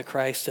his heart to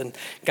Christ, and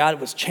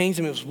God was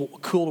changing him. It was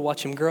cool to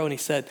watch him grow. And he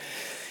said,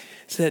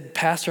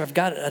 Pastor, I've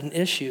got an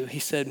issue. He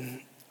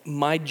said,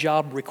 my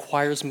job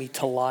requires me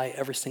to lie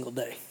every single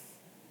day.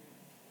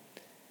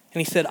 And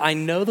he said, I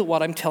know that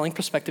what I'm telling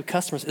prospective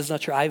customers is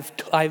not true.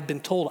 I've been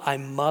told I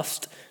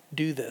must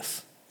do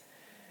this.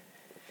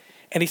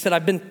 And he said,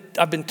 I've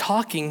been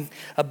talking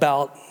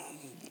about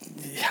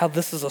how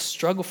this is a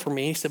struggle for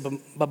me. He said,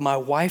 but my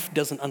wife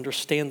doesn't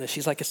understand this.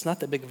 She's like, it's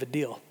not that big of a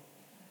deal.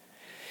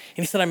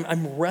 And he said,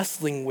 I'm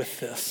wrestling with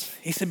this.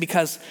 He said,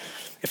 because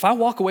if I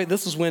walk away,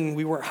 this is when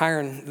we weren't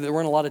hiring, there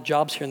weren't a lot of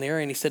jobs here in the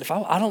area. And he said,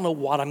 I don't know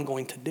what I'm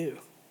going to do.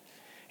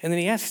 And then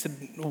he asked, he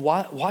said,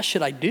 what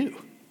should I do?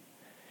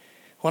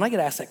 When I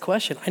get asked that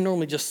question, I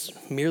normally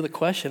just mirror the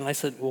question. And I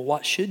said, well,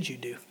 what should you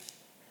do?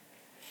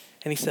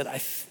 And he said,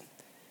 if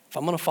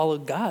I'm going to follow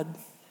God,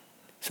 he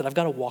said, I've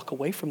got to walk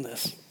away from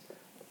this.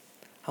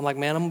 I'm like,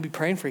 man, I'm going to be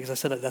praying for you, because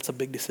I said, that's a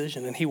big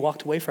decision. And he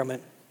walked away from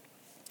it.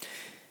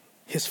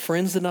 His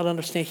friends did not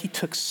understand. He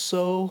took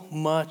so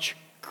much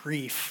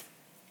grief.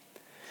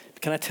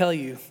 Can I tell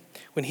you,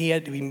 when they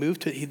had to move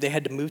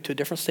to a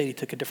different state, he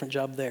took a different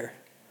job there.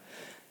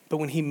 But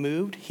when he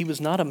moved, he was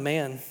not a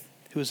man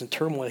who was in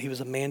turmoil. He was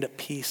a man at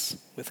peace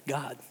with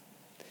God.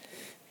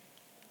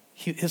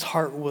 His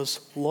heart was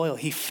loyal.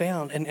 He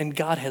found, and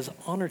God has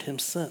honored him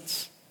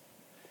since.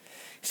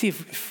 See,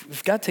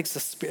 if God takes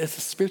it's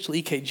a spiritual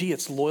EKG,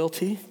 it's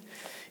loyalty,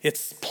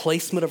 it's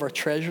placement of our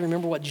treasure.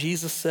 Remember what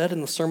Jesus said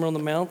in the Sermon on the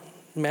Mount,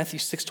 Matthew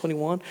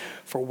 6:21,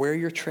 for where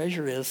your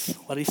treasure is,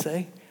 what did he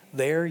say?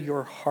 There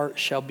your heart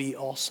shall be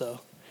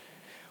also.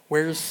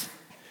 Where's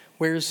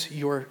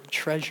your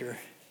treasure?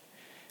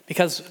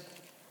 Because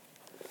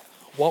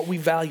what we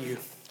value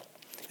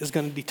is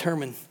going to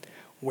determine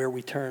where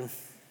we turn.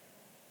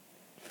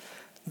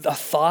 The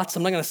thoughts,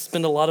 I'm not going to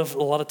spend a lot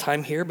of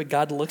time here, but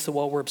God looks at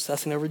what we're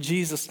obsessing over.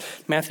 Jesus,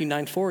 Matthew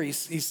 9:4,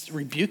 he's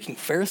rebuking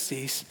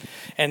Pharisees,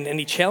 and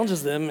he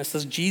challenges them. It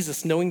says,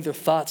 Jesus, knowing their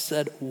thoughts,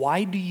 said,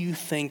 why do you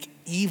think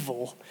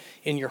evil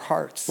in your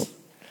hearts?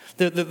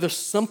 There's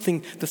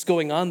something that's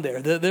going on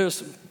there.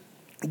 There's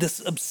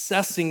this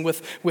obsessing with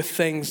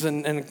things,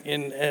 and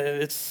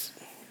it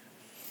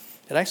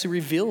actually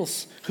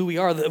reveals who we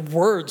are. The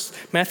words,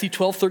 Matthew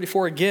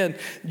 12:34, again,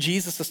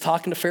 Jesus is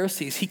talking to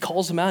Pharisees. He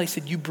calls them out. He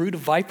said, you brood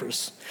of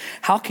vipers,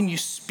 how can you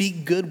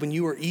speak good when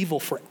you are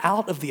evil? For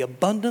out of the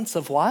abundance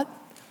of what?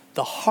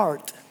 The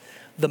heart,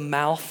 the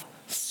mouth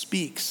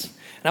speaks.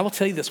 And I will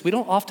tell you this, we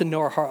don't often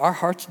know our heart. Our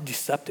heart's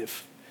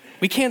deceptive.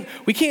 We can't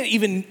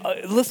even,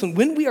 listen,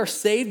 when we are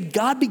saved,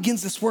 God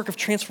begins this work of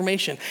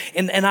transformation.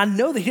 And I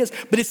know that he is,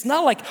 but it's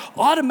not like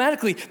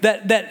automatically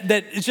that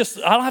it's just,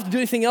 I don't have to do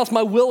anything else.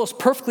 My will is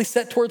perfectly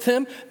set towards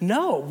him.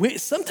 No,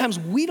 sometimes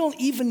we don't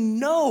even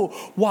know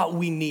what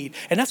we need.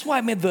 And that's why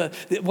I made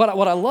what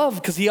I love,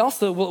 because he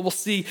also, we'll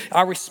see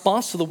our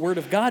response to the word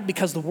of God,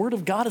 because the word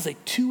of God is a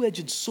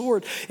two-edged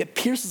sword. It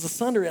pierces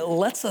asunder. It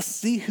lets us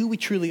see who we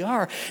truly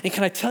are. And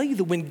can I tell you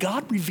that when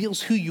God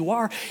reveals who you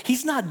are,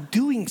 he's not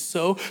doing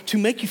so to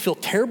make you feel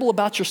terrible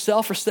about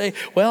yourself or say,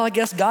 well, I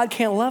guess God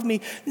can't love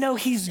me. No,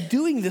 he's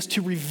doing this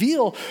to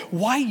reveal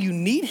why you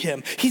need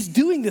him. He's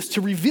doing this to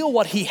reveal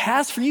what he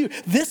has for you.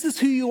 This is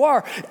who you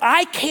are.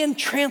 I can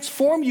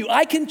transform you.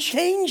 I can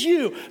change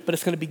you. But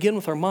it's going to begin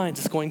with our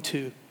minds. It's going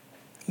to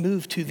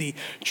move to the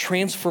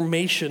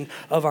transformation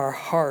of our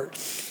heart.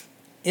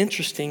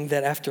 Interesting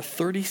that after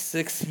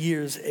 36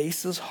 years,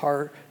 Asa's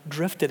heart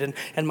drifted.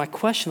 And my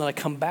question that I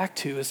come back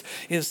to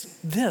is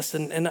this,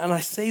 and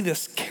I say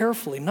this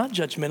carefully, not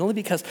judgmentally,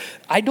 because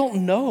I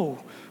don't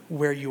know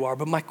where you are,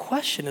 but my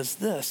question is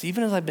this,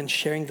 even as I've been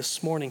sharing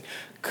this morning,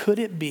 could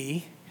it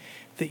be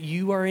that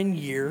you are in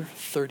year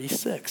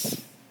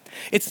 36?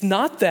 It's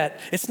not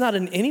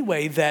in any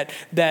way that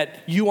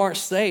you aren't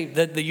saved,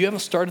 that you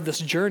haven't started this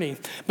journey,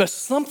 but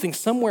something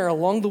somewhere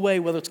along the way,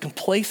 whether it's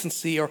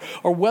complacency or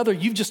whether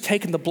you've just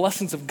taken the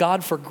blessings of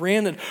God for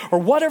granted, or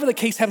whatever the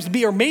case happens to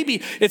be, or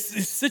maybe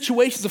it's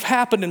situations have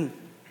happened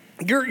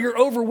You're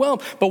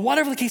overwhelmed, but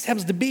whatever the case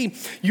happens to be,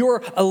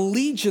 your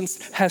allegiance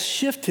has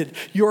shifted.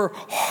 Your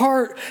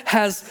heart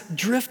has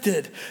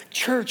drifted.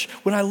 Church,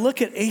 when I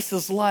look at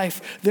Asa's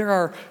life,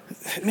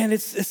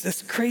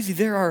 it's crazy.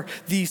 There are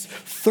these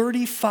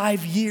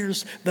 35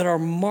 years that are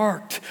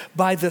marked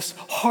by this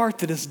heart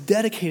that is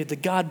dedicated to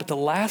God, but the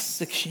last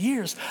 6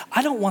 years,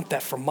 I don't want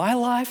that for my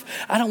life.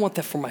 I don't want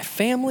that for my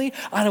family.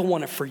 I don't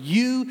want it for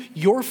you,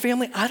 your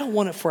family. I don't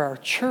want it for our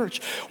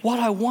church. What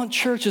I want,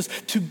 church, is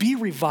to be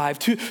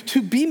revived,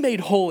 to be made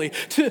holy,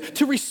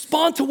 to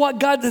respond to what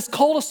God has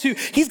called us to.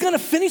 He's going to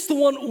finish the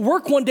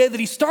work one day that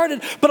he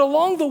started, but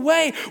along the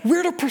way,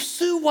 we're to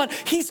pursue what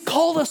he's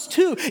called us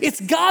to. It's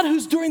God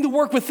who's doing the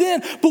work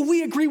within, but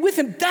we agree with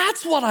him.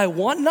 That's what I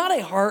want, not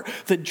a heart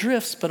that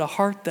drifts, but a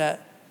heart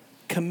that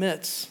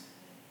commits.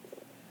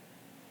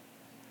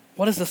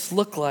 What does this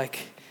look like?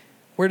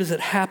 Where does it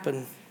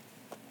happen?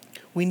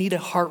 We need a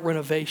heart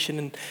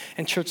renovation.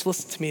 And church,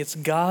 listen to me. It's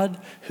God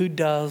who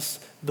does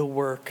the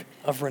work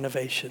of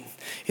renovation.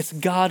 It's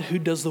God who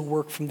does the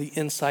work from the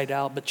inside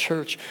out. But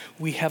church,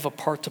 we have a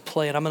part to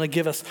play. And I'm going to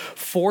give us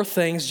 4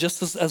 things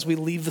just as we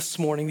leave this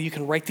morning. You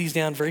can write these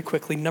down very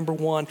quickly. Number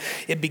 1,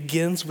 it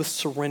begins with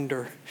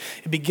surrender.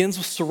 It begins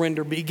with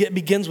surrender. It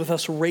begins with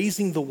us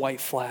raising the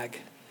white flag.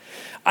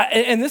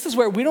 And this is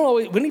where we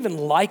don't even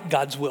like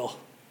God's will.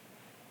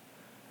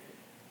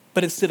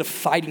 But instead of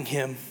fighting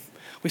him,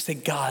 we say,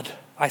 God,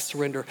 I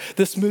surrender.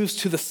 This moves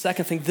to the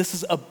second thing. This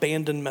is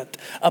abandonment.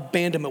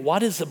 Abandonment.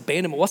 What is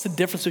abandonment? What's the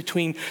difference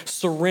between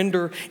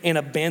surrender and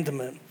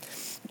abandonment?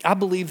 I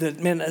believe that,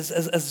 man,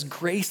 as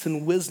grace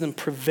and wisdom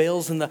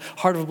prevails in the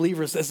heart of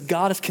believers, as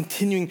God is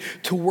continuing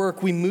to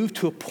work, we move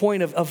to a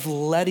point of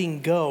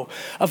letting go,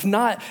 of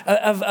not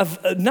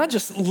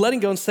just letting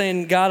go and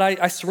saying, God,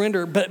 I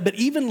surrender, but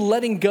even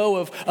letting go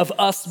of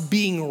us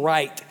being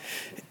right.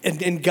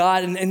 And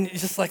God, and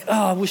it's just like,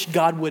 oh, I wish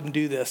God wouldn't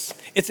do this.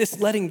 It's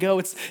letting go.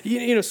 It's,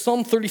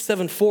 Psalm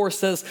 37:4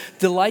 says,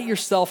 delight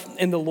yourself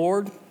in the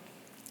Lord,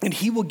 and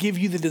he will give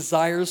you the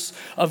desires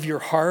of your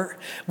heart.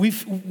 We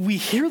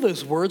hear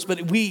those words,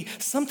 but we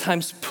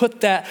sometimes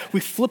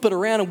we flip it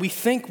around, and we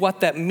think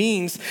what that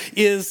means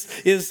is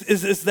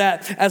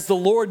that as the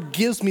Lord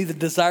gives me the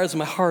desires of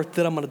my heart,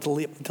 that I'm going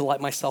to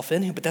delight myself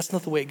in him. But that's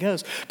not the way it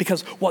goes,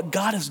 because what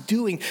God is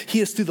doing, he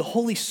is through the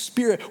Holy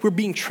Spirit. We're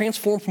being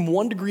transformed from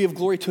one degree of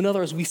glory to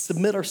another as we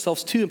submit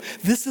ourselves to him.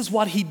 This is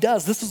what he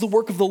does. This is the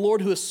work of the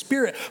Lord who is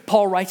spirit.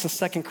 Paul writes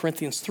in 2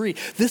 Corinthians 3.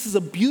 This is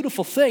a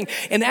beautiful thing.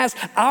 And as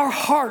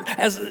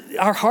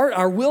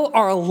our will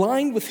are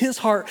aligned with his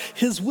heart,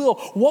 his will,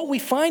 what we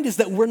find is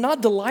that we're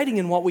not delighting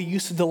in what we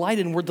used to delight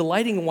in. We're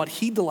delighting in what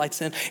he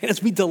delights in. And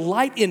as we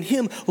delight in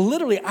him,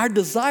 literally our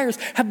desires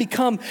have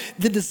become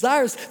the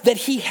desires that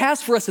he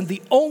has for us. And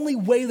the only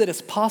way that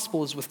it's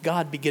possible is with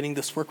God beginning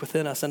this work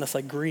within us and us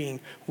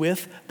agreeing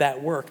with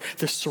that work.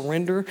 There's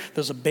surrender,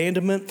 there's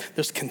abandonment,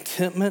 there's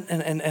contentment.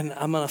 And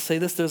I'm going to say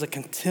this, there's a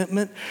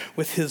contentment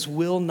with his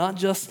will, not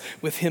just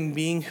with him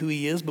being who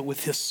he is, but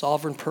with his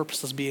sovereign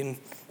purposes being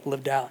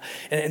lived out.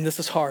 And this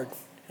is hard.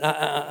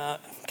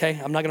 Okay,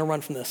 I'm not going to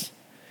run from this.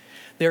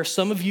 There are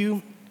some of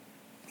you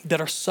that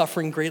are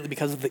suffering greatly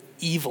because of the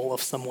evil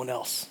of someone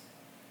else.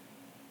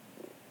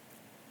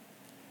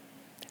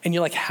 And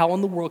you're like, how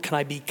in the world can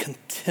I be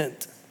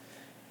content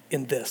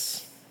in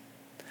this?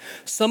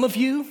 Some of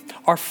you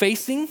are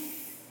facing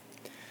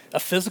a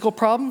physical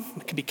problem.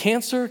 It could be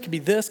cancer, it could be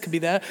this, it could be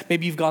that.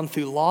 Maybe you've gone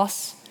through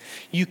loss.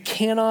 You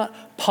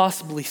cannot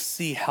possibly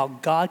see how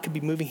God could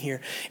be moving here.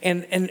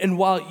 And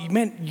while,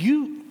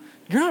 you're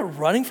not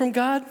running from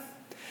God,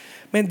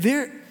 man,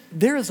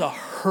 there is a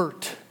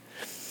hurt.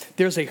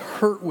 There's a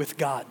hurt with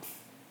God.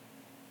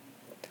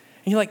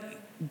 And you're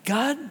like,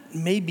 God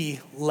maybe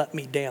let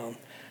me down.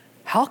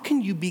 How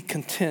can you be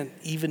content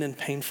even in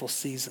painful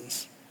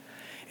seasons?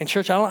 And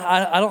church,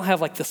 I don't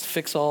have like this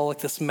fix-all, like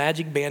this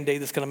magic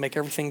Band-Aid that's going to make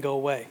everything go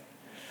away.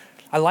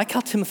 I like how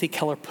Timothy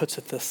Keller put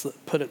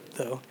it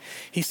though.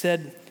 He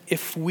said,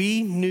 if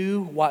we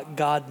knew what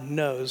God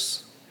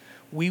knows,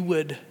 we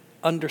would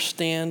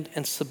understand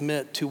and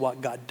submit to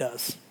what God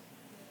does.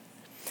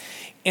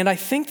 And I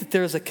think that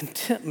there's a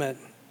contentment,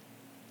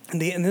 and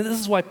this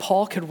is why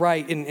Paul could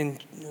write in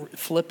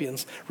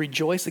Philippians,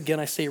 rejoice, again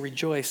I say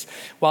rejoice,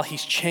 while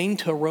he's chained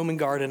to a Roman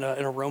guard in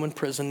a Roman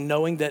prison,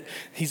 knowing that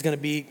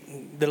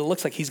it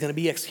looks like he's going to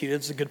be executed.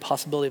 There's a good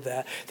possibility of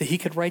that he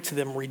could write to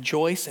them,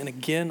 rejoice, and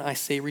again I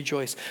say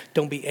rejoice.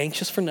 Don't be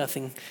anxious for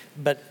nothing,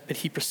 but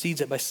he precedes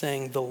it by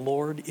saying, the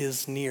Lord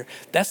is near.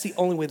 That's the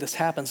only way this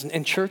happens.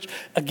 And church,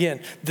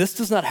 again, this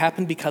does not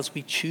happen because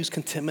we choose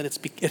contentment.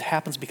 It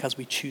happens because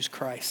we choose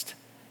Christ.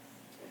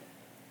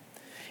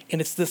 And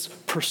it's this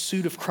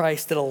pursuit of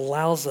Christ that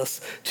allows us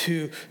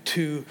to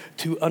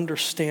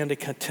understand a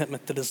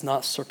contentment that is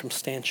not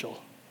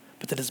circumstantial,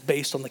 but that is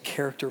based on the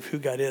character of who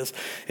God is.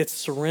 It's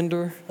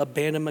surrender,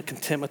 abandonment,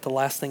 contentment. The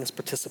last thing is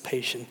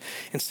participation.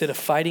 Instead of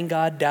fighting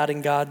God,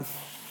 doubting God,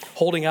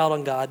 holding out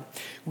on God,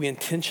 we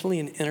intentionally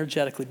and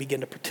energetically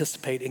begin to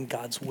participate in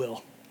God's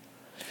will.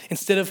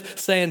 Instead of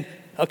saying,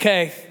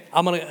 okay,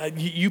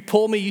 you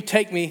pull me, you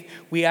take me,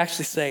 we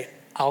actually say,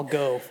 I'll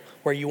go.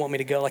 where you want me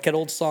to go. Like that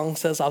old song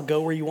says, I'll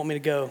go where you want me to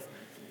go.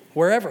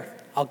 Wherever,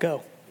 I'll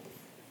go.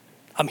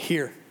 I'm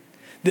here.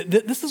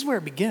 This is where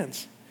it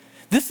begins.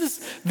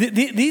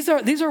 These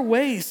are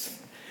ways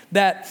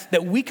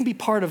that we can be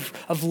part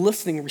of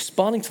listening and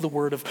responding to the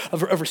word,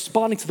 of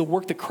responding to the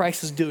work that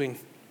Christ is doing.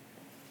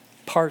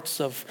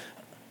 Parts of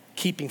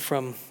keeping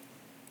from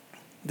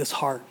this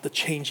heart, the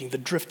changing, the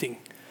drifting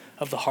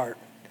of the heart.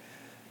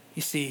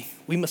 You see,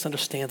 we must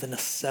understand the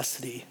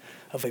necessity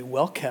of a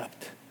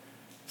well-kept,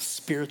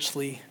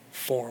 spiritually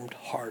formed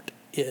heart.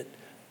 It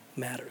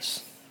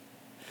matters.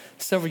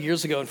 Several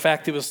years ago, in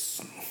fact, it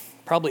was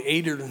probably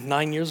 8 or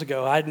 9 years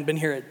ago. I hadn't been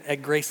here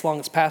at Grace long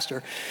as pastor.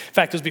 In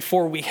fact, it was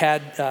before we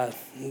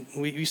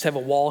used to have a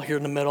wall here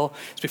in the middle.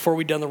 It's before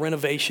we'd done the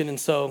renovation, and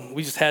so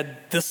we just had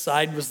this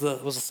side was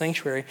a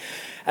sanctuary.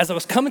 As I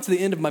was coming to the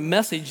end of my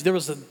message, there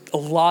was a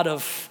lot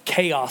of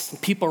chaos,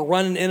 and people are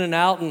running in and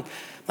out, and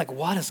I'm like,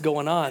 what is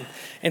going on?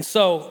 And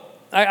so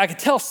I could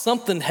tell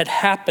something had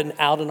happened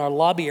out in our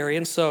lobby area,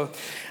 and so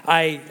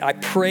I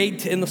prayed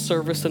to end the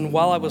service, and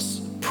while I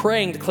was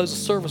praying to close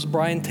the service,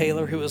 Brian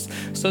Taylor, who was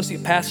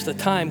associate pastor at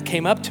the time,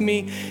 came up to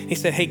me, and he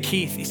said, hey,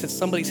 Keith, he said,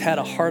 somebody's had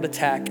a heart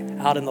attack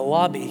out in the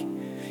lobby.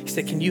 He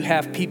said, can you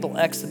have people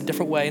exit a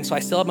different way? And so I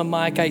still had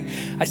my mic.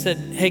 I said,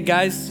 hey,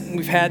 guys,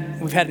 we've had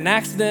an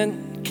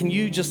accident. Can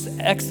you just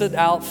exit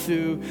out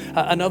through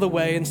another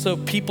way? And so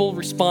people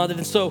responded,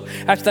 and so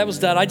after that was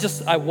done,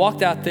 I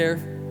walked out there,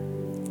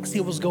 see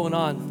what was going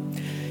on.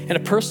 And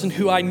a person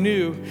who I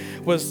knew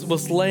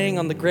was laying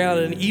on the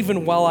ground, and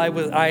even while I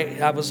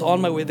was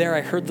on my way there,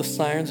 I heard the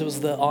sirens. It was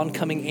the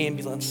oncoming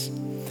ambulance.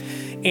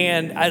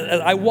 And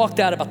I walked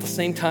out about the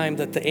same time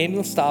that the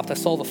ambulance stopped. I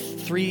saw the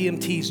 3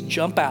 EMTs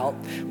jump out.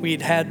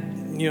 We'd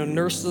had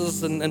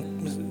nurses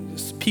and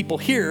people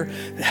here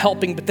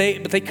helping, but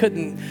they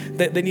couldn't.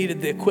 They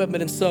needed the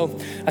equipment, and so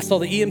I saw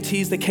the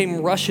EMTs. They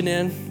came rushing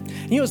in.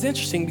 And it was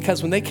interesting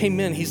because when they came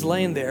in, he's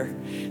laying there.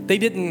 They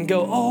didn't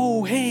go,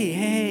 oh,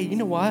 hey, you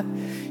know what?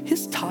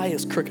 His tie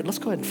is crooked. Let's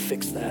go ahead and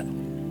fix that.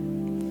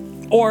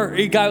 Or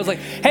a guy was like,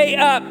 hey,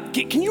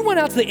 can you run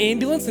out to the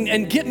ambulance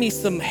and get me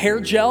some hair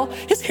gel?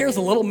 His hair's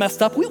a little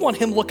messed up. We want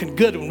him looking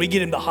good when we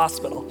get him to the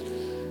hospital.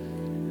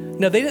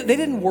 No, they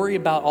didn't worry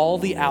about all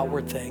the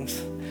outward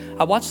things.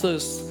 I watched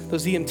those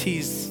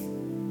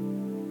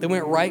EMTs. They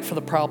went right for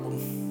the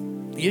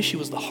problem. The issue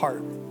was the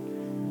heart.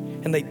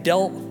 And they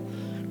dealt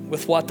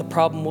with what the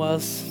problem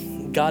was,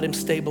 got him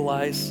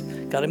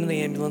stabilized, got him in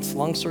the ambulance.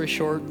 Long story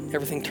short,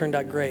 everything turned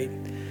out great.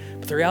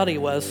 But the reality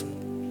was,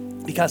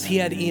 because he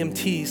had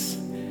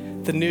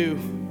EMTs that knew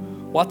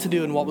what to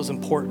do and what was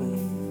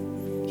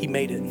important, he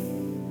made it.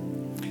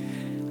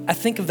 I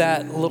think of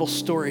that little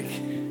story.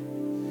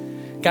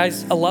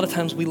 Guys, a lot of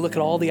times we look at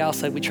all the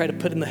outside. We try to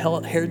put in the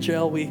hair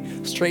gel.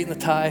 We straighten the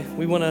tie.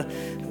 We want to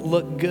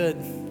look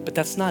good, but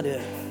that's not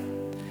it.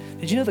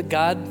 Did you know that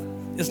God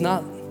is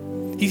not,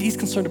 he's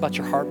concerned about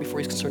your heart before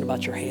he's concerned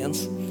about your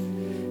hands?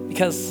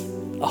 Because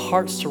a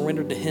heart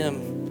surrendered to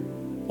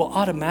him will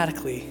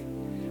automatically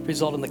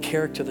result in the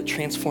character that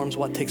transforms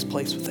what takes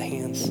place with the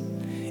hands.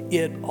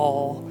 It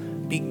all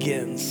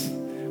begins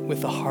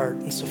with the heart.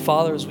 And so,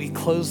 Father, as we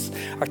close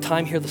our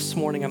time here this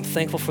morning, I'm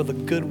thankful for the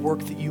good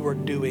work that you are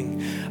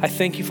doing. I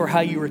thank you for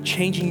how you are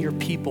changing your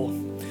people.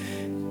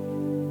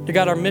 Dear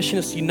God, our mission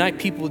is to unite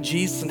people with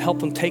Jesus and help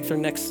them take their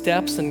next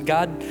steps. And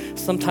God,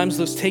 sometimes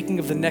those taking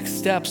of the next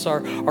steps are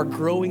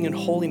growing in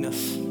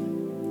holiness.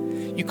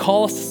 You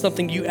call us to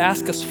something, you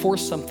ask us for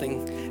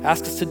something,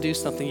 ask us to do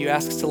something, you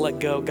ask us to let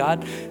go.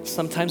 God,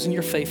 sometimes in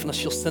your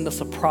faithfulness, you'll send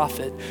us a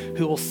prophet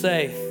who will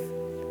say,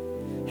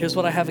 here's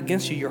what I have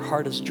against you, your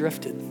heart has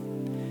drifted.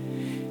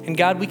 And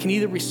God, we can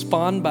either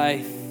respond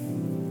by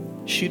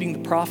shooting the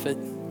prophet,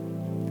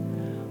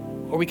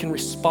 or we can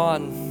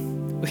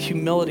respond with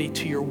humility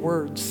to your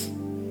words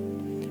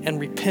and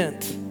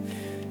repent.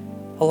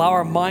 Allow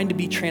our mind to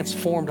be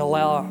transformed,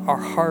 allow our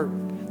heart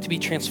to be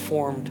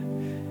transformed,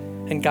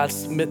 and God,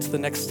 submit to the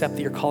next step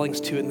that you're calling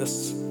us to in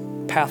this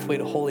pathway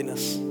to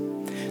holiness.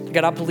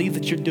 God, I believe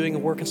that you're doing a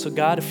work, and so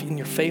God, if in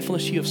your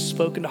faithfulness you have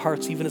spoken to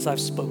hearts even as I've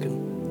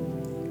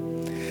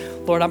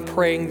spoken, Lord, I'm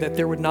praying that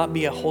there would not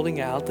be a holding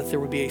out, that there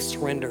would be a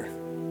surrender.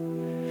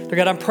 Lord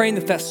God, I'm praying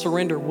that that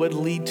surrender would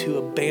lead to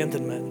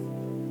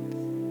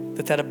abandonment,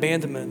 that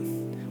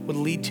abandonment would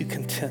lead to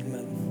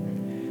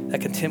contentment, that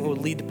contentment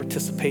would lead to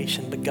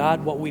participation. But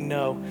God, what we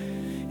know,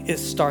 it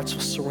starts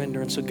with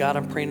surrender. And so God,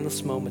 I'm praying in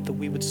this moment that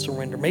we would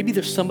surrender. Maybe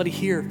there's somebody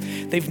here,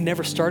 they've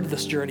never started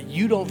this journey.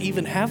 You don't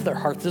even have their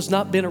heart. There's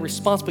not been a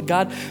response, but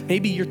God,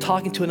 maybe you're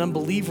talking to an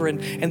unbeliever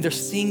and they're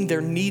seeing their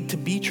need to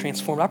be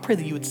transformed. I pray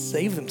that you would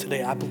save them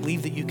today. I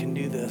believe that you can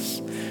do this.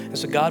 And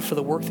so God, for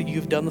the work that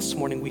you've done this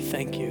morning, we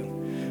thank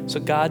you. So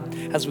God,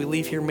 as we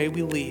leave here, may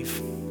we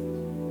leave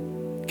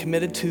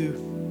committed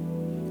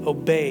to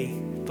obey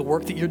the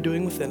work that you're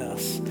doing within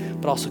us,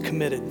 but also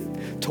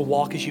committed to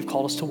walk as you've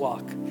called us to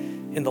walk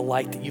in the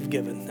light that you've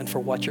given and for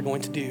what you're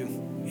going to do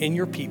in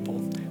your people.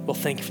 Well,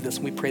 thank you for this.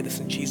 And we pray this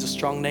in Jesus'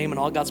 strong name. And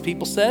all God's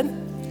people said,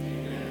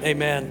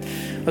 Amen.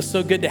 It's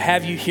so good to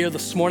have you here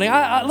this morning.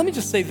 Let me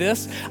just say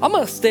this. I'm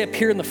going to stay up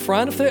here in the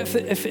front.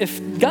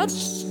 If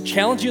God's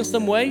challenged you in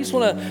some way, you just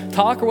want to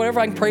talk or whatever,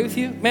 I can pray with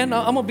you. Man,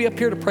 I'm going to be up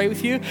here to pray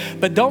with you.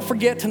 But don't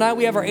forget, tonight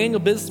we have our annual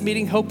business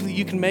meeting. Hope that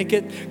you can make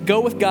it.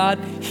 Go with God.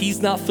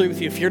 He's not through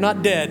with you. If you're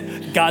not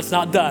dead, God's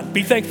not done.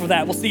 Be thankful for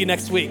that. We'll see you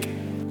next week.